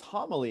direct his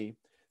homily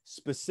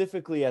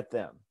specifically at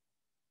them,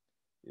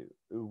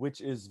 which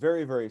is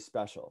very, very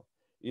special.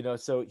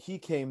 So he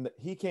came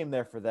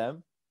there for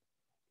them.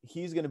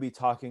 He's going to be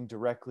talking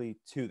directly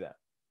to them.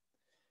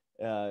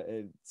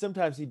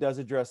 Sometimes he does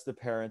address the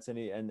parents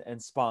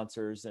and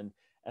sponsors and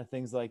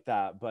things like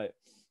that, but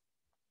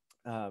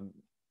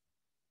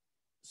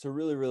so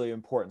really, really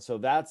important. So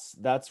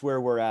that's where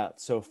we're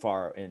at so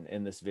far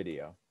in this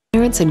video.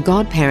 Parents and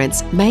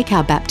godparents make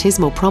our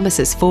baptismal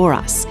promises for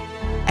us.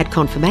 At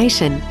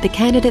confirmation, the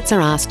candidates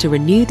are asked to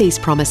renew these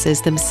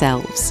promises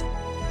themselves.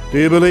 Do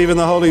you believe in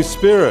the Holy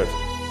Spirit,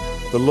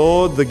 the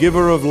Lord, the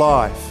giver of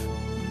life,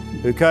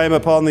 who came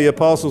upon the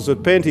apostles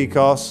at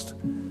Pentecost,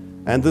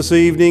 and this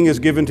evening is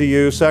given to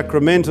you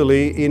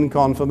sacramentally in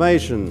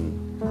confirmation?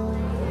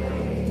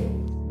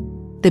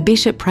 The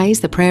bishop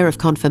prays the prayer of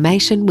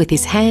confirmation with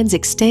his hands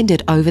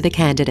extended over the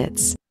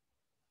candidates.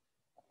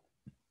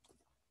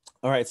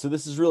 All right, so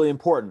this is really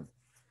important.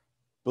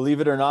 Believe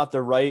it or not,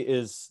 the rite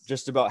is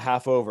just about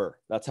half over.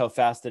 That's how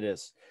fast it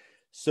is.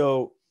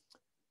 So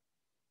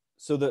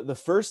the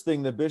first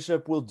thing the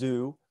bishop will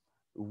do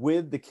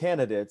with the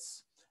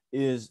candidates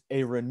is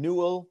a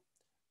renewal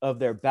of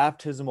their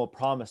baptismal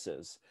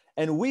promises.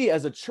 And we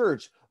as a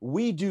church,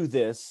 we do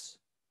this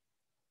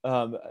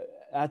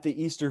at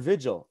the Easter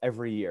Vigil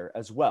every year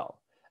as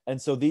well.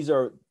 And so these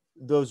are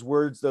those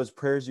words, those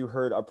prayers you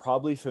heard are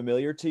probably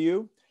familiar to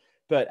you.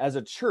 But as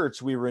a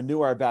church, we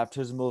renew our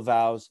baptismal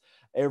vows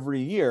every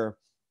year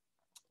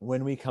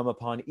when we come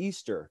upon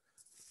Easter.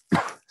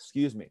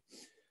 Excuse me.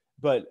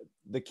 But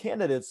the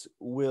candidates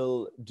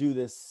will do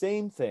this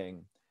same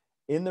thing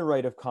in the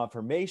rite of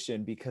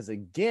confirmation, because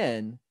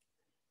again,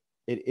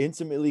 it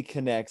intimately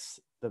connects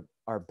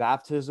our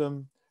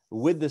baptism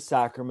with the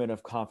sacrament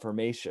of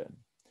confirmation.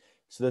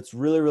 So that's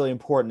really, really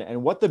important.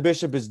 And what the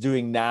bishop is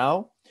doing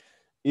now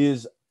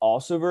is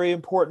also very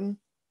important.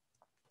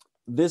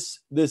 This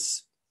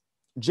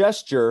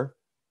gesture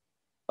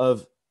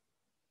of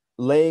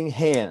laying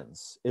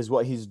hands is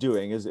what he's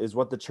doing, is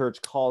what the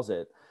church calls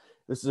it.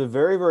 This is a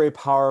very, very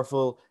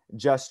powerful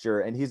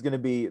gesture. And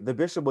the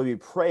bishop will be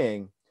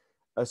praying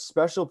a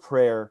special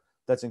prayer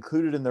that's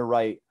included in the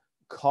rite,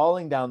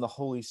 calling down the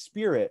Holy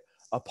Spirit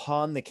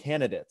upon the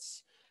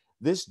candidates.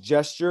 This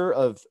gesture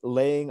of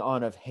laying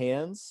on of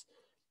hands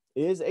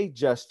is a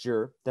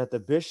gesture that the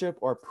bishop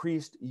or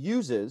priest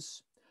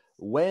uses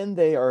when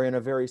they are in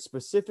a very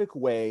specific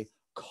way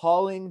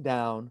calling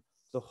down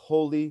the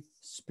Holy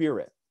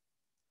Spirit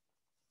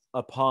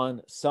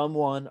upon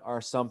someone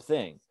or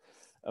something.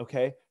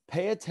 Okay?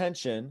 Pay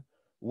attention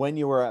when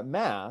you are at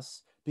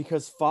Mass,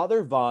 because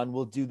Father Vaughn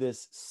will do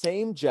this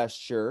same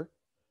gesture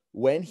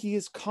when he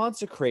is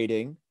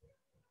consecrating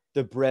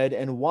the bread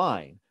and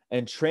wine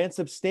and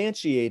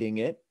transubstantiating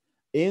it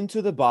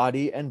into the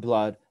body and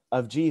blood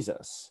of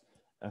Jesus.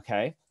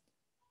 Okay?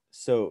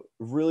 So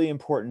really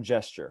important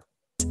gesture.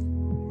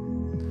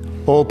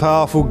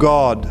 All-powerful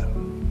God,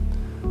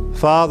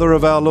 Father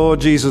of our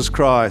Lord Jesus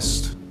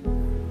Christ,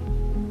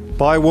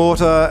 by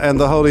water and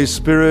the Holy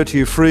Spirit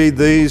you freed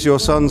these, your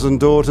sons and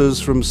daughters,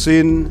 from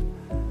sin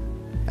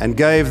and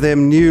gave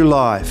them new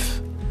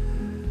life.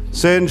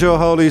 Send your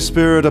Holy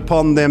Spirit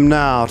upon them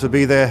now to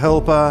be their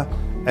helper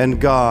and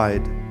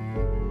guide.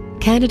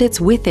 Candidates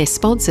with their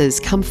sponsors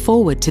come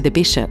forward to the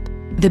bishop.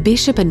 The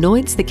bishop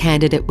anoints the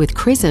candidate with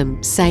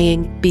chrism,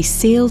 saying, "Be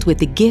sealed with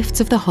the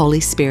gifts of the Holy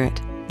Spirit."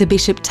 The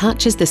bishop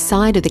touches the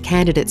side of the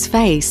candidate's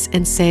face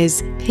and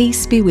says,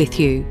 "Peace be with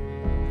you."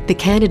 The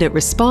candidate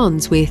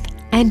responds with,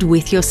 "And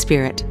with your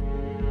spirit."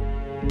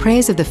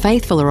 Prayers of the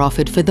faithful are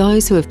offered for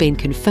those who have been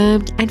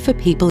confirmed and for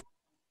people.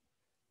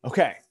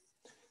 Okay.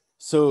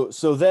 So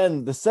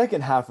then the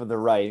second half of the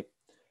rite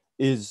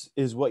is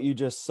what you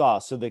just saw.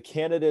 So the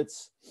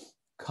candidates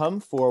come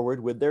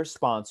forward with their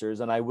sponsors,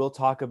 and I will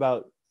talk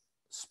about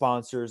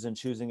sponsors and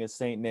choosing a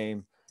saint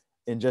name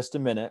in just a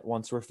minute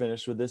once we're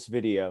finished with this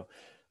video.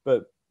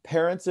 But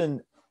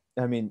candidates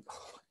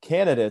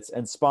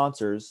and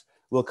sponsors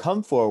will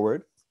come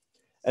forward,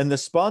 and the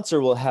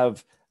sponsor will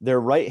have their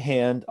right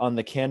hand on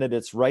the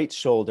candidate's right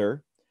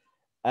shoulder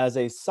as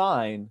a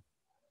sign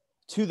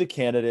to the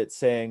candidate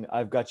saying,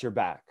 "I've got your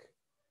back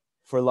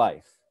for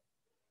life."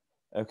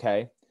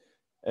 Okay.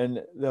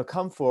 And they'll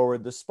come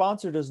forward. The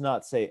sponsor does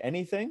not say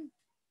anything.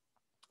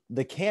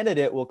 The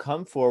candidate will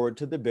come forward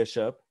to the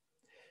bishop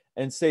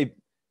and say,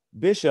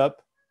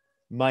 "Bishop,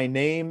 my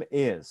name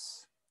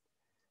is."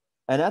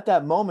 And at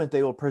that moment,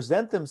 they will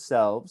present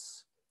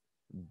themselves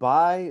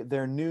by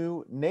their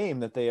new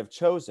name that they have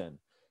chosen.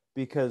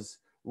 Because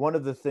one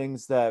of the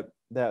things that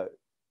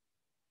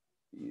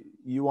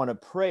you want to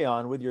pray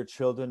on with your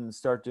children and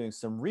start doing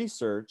some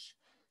research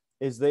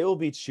is they will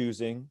be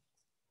choosing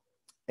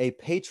a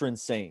patron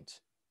saint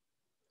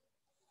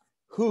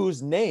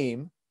whose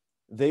name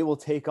they will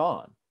take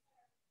on,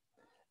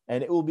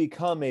 and it will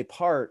become a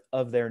part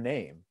of their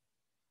name.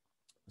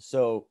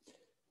 So,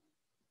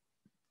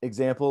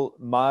 example,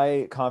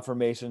 my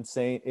confirmation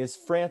saint is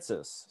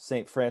Francis,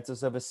 Saint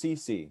Francis of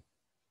Assisi.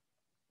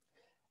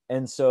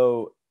 And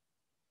so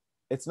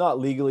it's not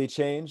legally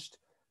changed,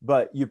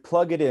 but you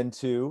plug it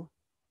into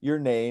your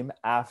name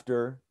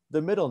after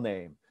the middle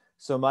name.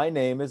 So my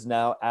name is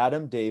now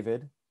Adam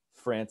David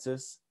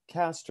Francis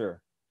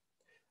Castor.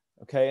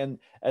 Okay, and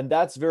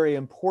that's very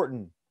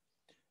important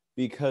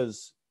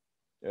because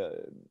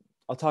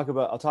I'll talk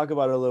about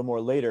it a little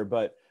more later.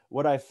 But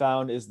what I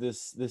found is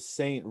this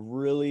saint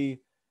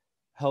really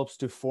helps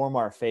to form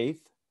our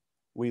faith.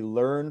 We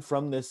learn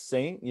from this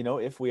saint,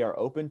 if we are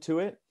open to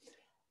it,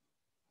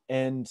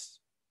 and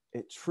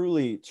it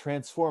truly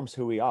transforms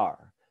who we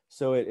are.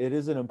 So it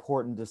is an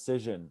important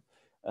decision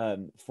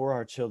for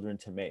our children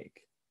to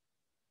make.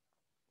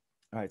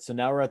 All right, so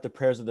now we're at the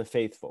prayers of the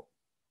faithful.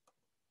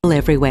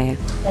 Everywhere.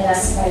 Let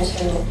us pray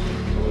to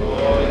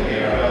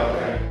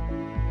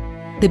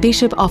The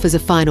bishop offers a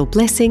final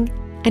blessing,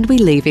 and we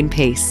leave in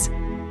peace.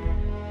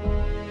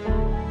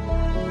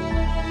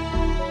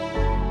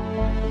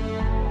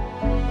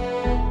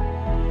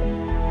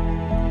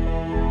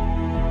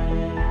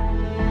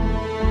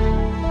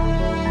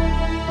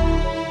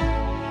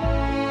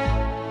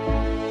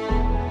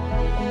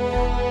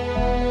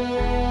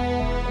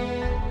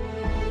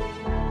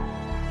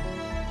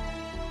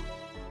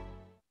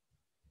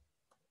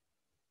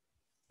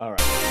 All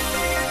right.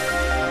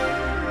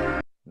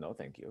 No,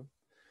 thank you.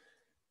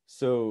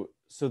 So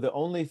the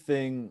only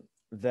thing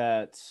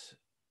that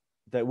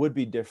would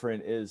be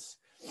different is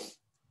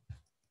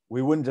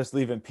we wouldn't just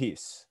leave in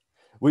peace.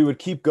 We would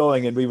keep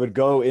going, and we would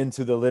go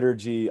into the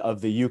liturgy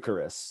of the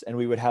Eucharist, and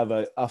we would have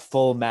a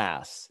full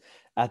Mass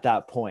at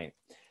that point.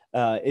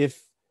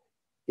 If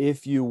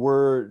you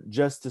were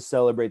just to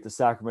celebrate the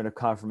sacrament of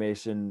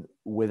confirmation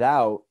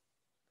without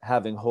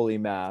having Holy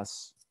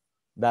Mass,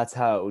 that's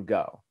how it would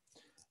go.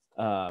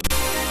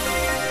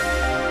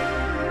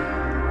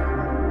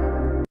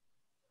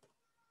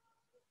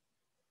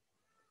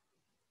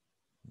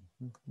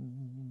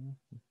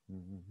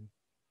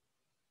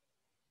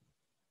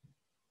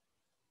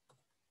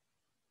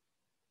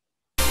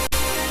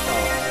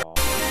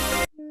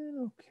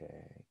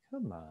 Okay,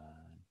 come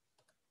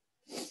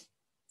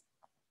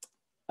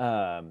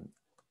on.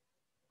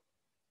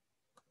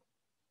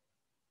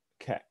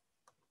 Okay.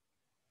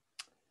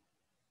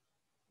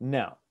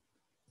 Now,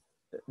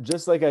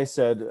 just like I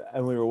said,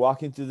 and we were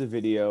walking through the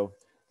video,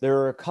 there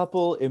are a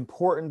couple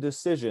important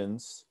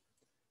decisions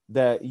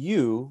that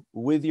you,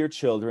 with your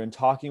children,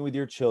 talking with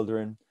your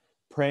children,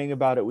 praying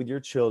about it with your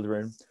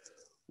children,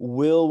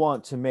 will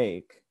want to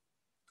make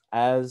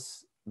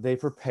as they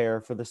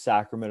prepare for the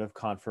sacrament of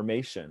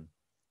confirmation.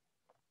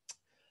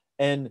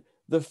 And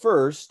the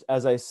first,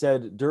 as I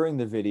said during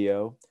the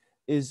video,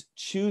 is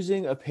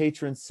choosing a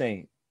patron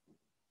saint.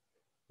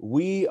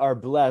 We are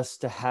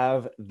blessed to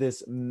have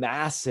this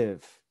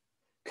massive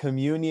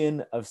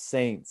communion of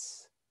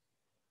saints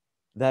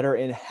that are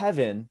in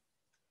heaven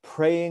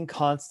praying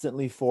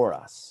constantly for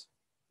us.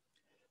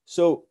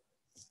 So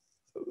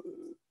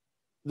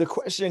the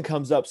question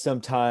comes up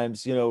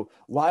sometimes,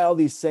 why all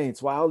these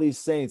saints? Why all these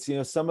saints?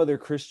 Some other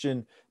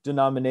Christian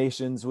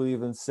denominations will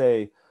even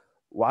say,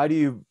 why do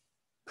you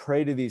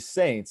pray to these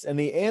saints? And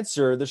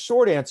the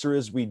short answer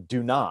is we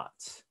do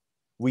not.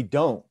 We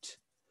don't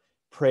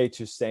pray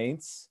to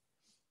saints.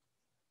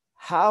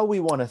 How we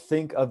want to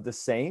think of the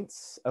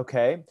saints,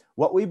 okay?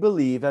 What we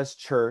believe as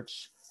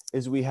church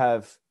is we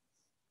have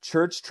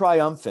church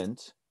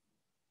triumphant,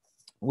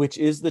 which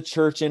is the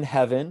church in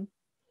heaven,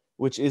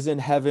 which is in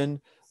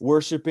heaven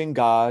worshiping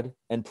God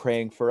and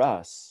praying for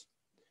us.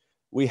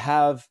 We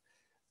have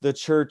the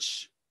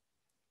church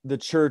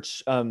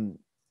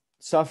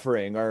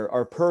suffering,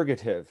 our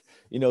purgative,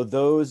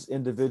 those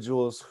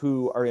individuals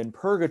who are in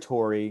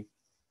purgatory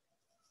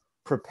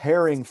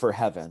preparing for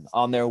heaven,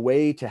 on their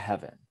way to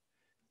heaven.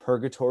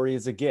 Purgatory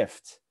is a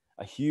gift,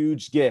 a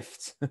huge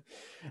gift.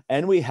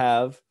 And we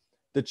have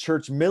the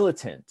church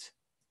militant.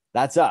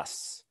 That's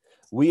us.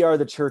 We are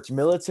the church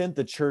militant,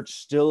 the church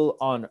still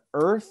on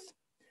earth.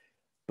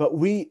 But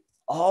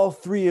all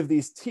three of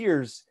these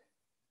tiers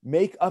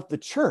make up the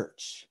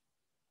church,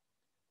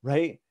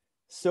 right?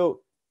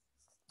 So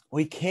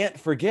we can't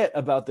forget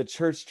about the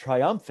church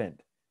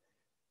triumphant,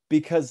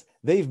 because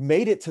they've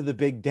made it to the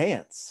big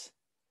dance.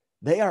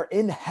 They are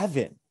in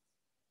heaven.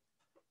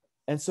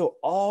 And so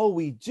all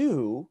we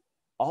do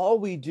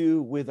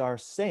with our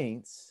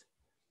saints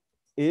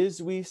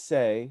is we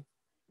say,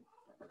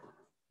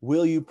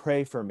 will you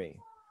pray for me?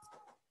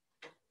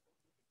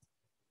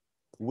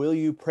 Will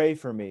you pray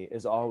for me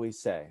is all we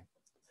say.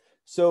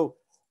 So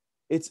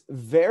it's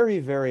very,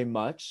 very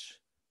much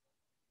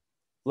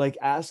like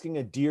asking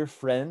a dear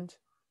friend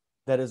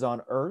that is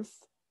on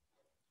earth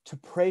to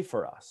pray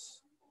for us.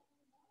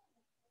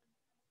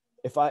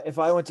 If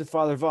I went to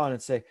Father Vaughn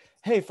and say,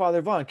 hey,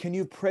 Father Vaughn, can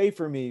you pray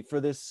for me for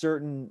this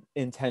certain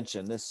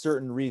intention, this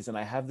certain reason?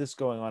 I have this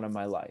going on in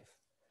my life.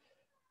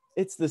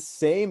 It's the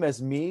same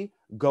as me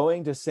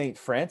going to St.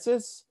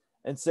 Francis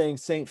and saying,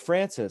 St.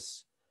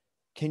 Francis,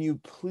 can you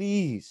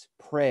please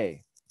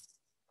pray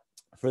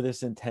for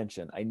this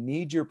intention? I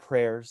need your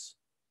prayers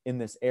in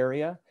this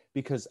area,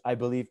 because I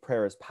believe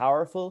prayer is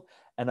powerful,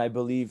 and I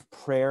believe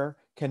prayer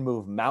can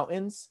move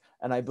mountains,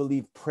 and I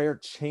believe prayer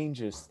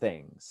changes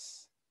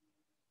things.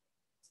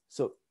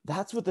 So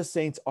that's what the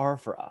saints are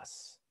for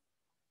us.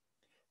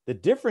 The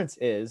difference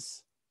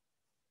is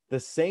the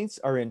saints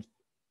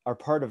are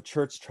part of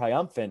church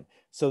triumphant,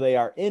 so they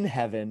are in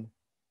heaven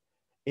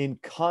in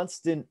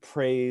constant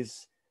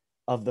praise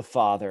of the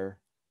Father,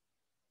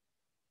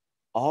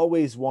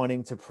 always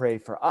wanting to pray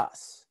for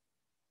us.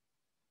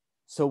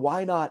 So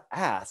why not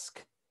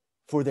ask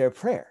for their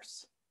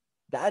prayers?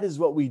 That is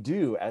what we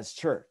do as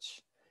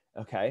church.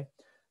 Okay.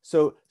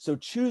 So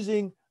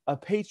choosing a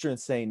patron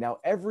saint. Now,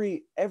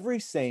 every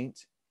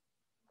saint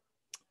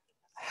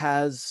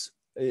has,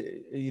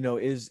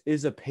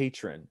 is a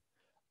patron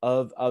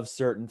of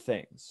certain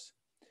things.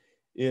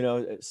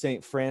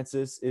 Saint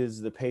Francis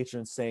is the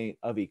patron saint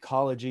of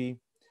ecology.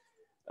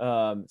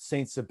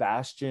 Saint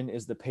Sebastian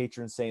is the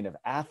patron saint of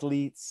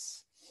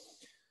athletes.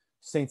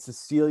 Saint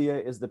Cecilia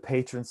is the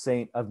patron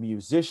saint of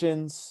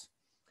musicians.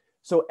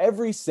 So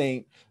every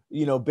saint,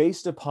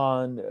 based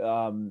upon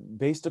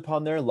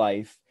their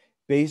life,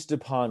 based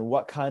upon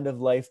what kind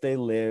of life they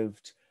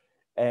lived,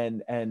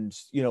 and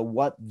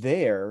what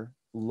their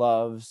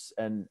loves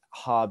and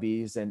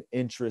hobbies and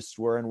interests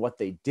were, and what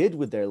they did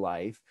with their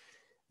life,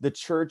 the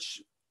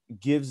church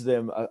gives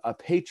them a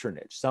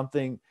patronage,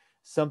 something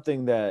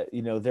that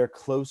they're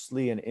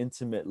closely and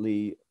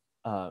intimately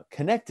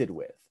connected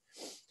with.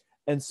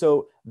 And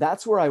so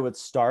that's where I would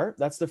start.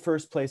 That's the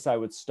first place I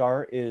would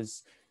start,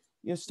 is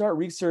start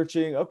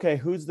researching, okay,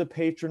 who's the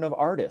patron of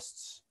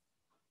artists?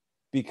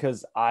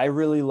 Because I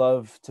really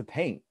love to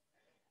paint.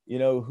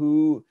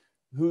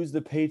 Who's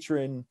the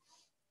patron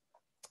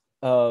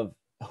of,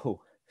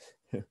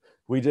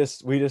 we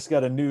just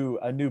got a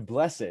new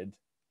blessed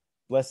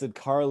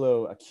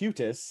Carlo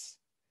Acutis.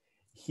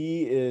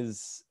 He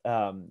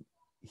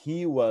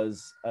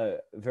was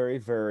very,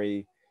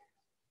 very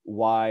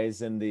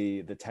wise in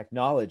the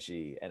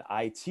technology and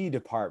IT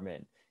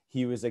department.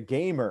 He was a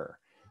gamer,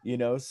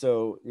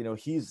 so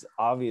he's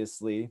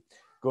obviously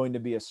going to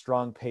be a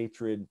strong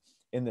patron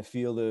in the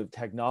field of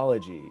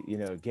technology,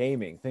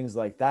 gaming, things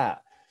like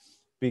that,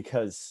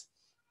 because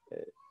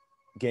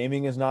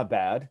gaming is not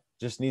bad,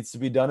 just needs to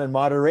be done in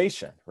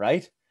moderation,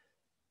 right?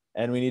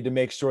 And we need to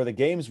make sure the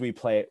games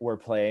we're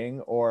playing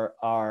or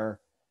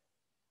are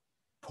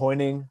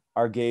pointing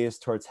our gaze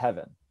towards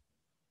heaven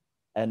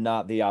and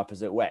not the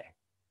opposite way.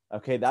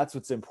 Okay, that's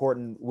what's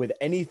important with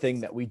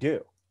anything that we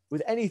do.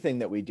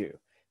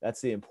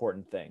 That's the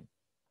important thing.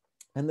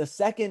 And the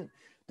second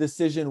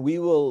decision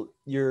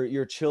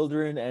your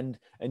children and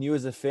you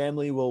as a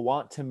family will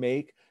want to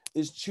make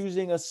is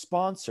choosing a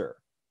sponsor.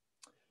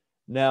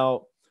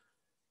 Now,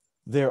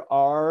 there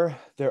are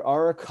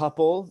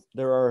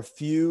a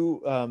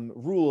few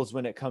rules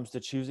when it comes to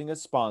choosing a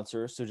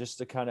sponsor. So just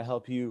to kind of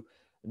help you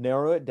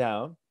narrow it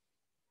down,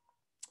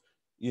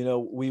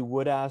 we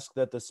would ask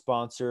that the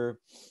sponsor,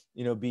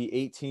 be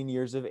 18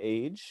 years of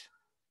age,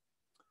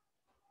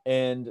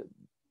 and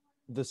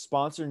the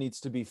sponsor needs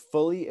to be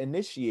fully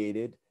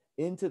initiated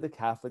into the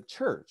Catholic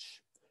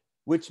Church,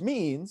 which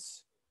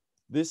means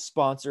this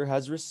sponsor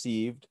has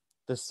received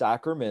the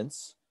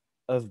sacraments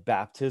of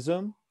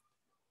baptism,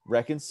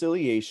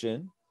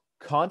 reconciliation,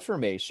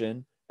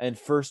 confirmation, and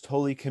First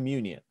Holy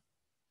Communion.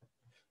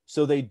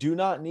 So they do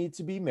not need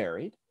to be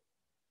married,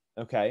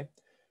 okay?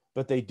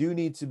 But they do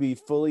need to be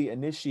fully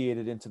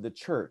initiated into the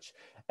church.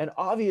 And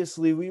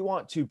obviously we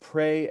want to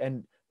pray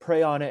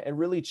on it and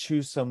really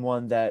choose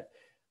someone that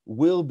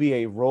will be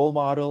a role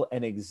model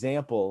and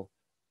example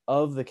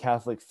of the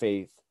Catholic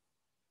faith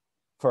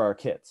for our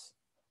kids.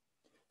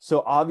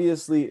 So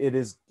obviously it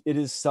is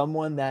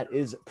someone that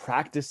is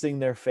practicing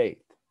their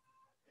faith,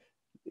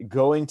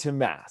 going to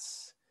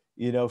mass,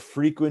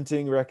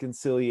 frequenting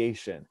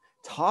reconciliation,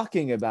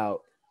 talking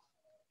about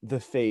the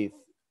faith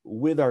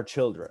with our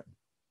children.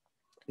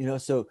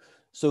 So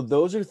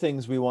those are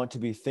things we want to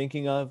be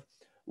thinking of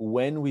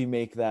when we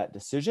make that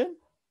decision.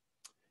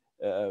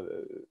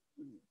 Think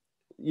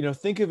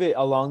of it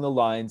along the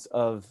lines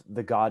of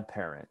the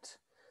godparent.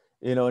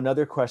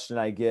 Another question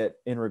I get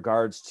in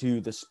regards to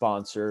the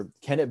sponsor,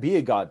 can it be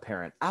a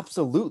godparent?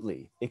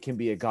 Absolutely, it can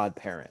be a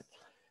godparent.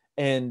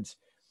 And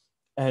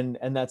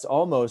that's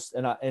almost,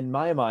 in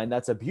my mind,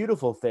 that's a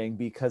beautiful thing,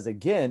 because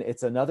again,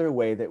 it's another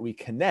way that we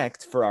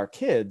connect for our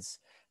kids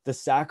the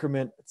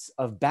sacraments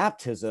of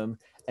baptism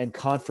and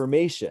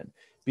confirmation,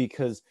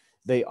 because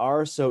they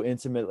are so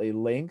intimately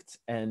linked.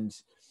 And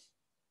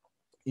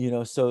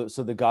so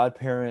the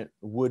godparent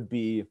would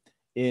be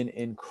an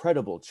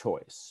incredible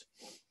choice.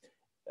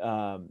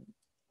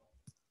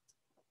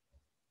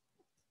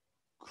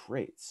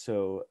 Great.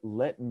 So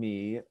let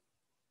me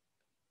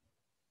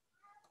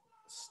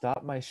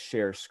stop my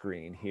share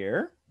screen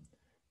here.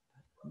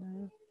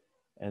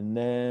 And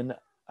then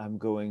I'm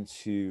going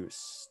to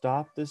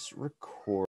stop this record.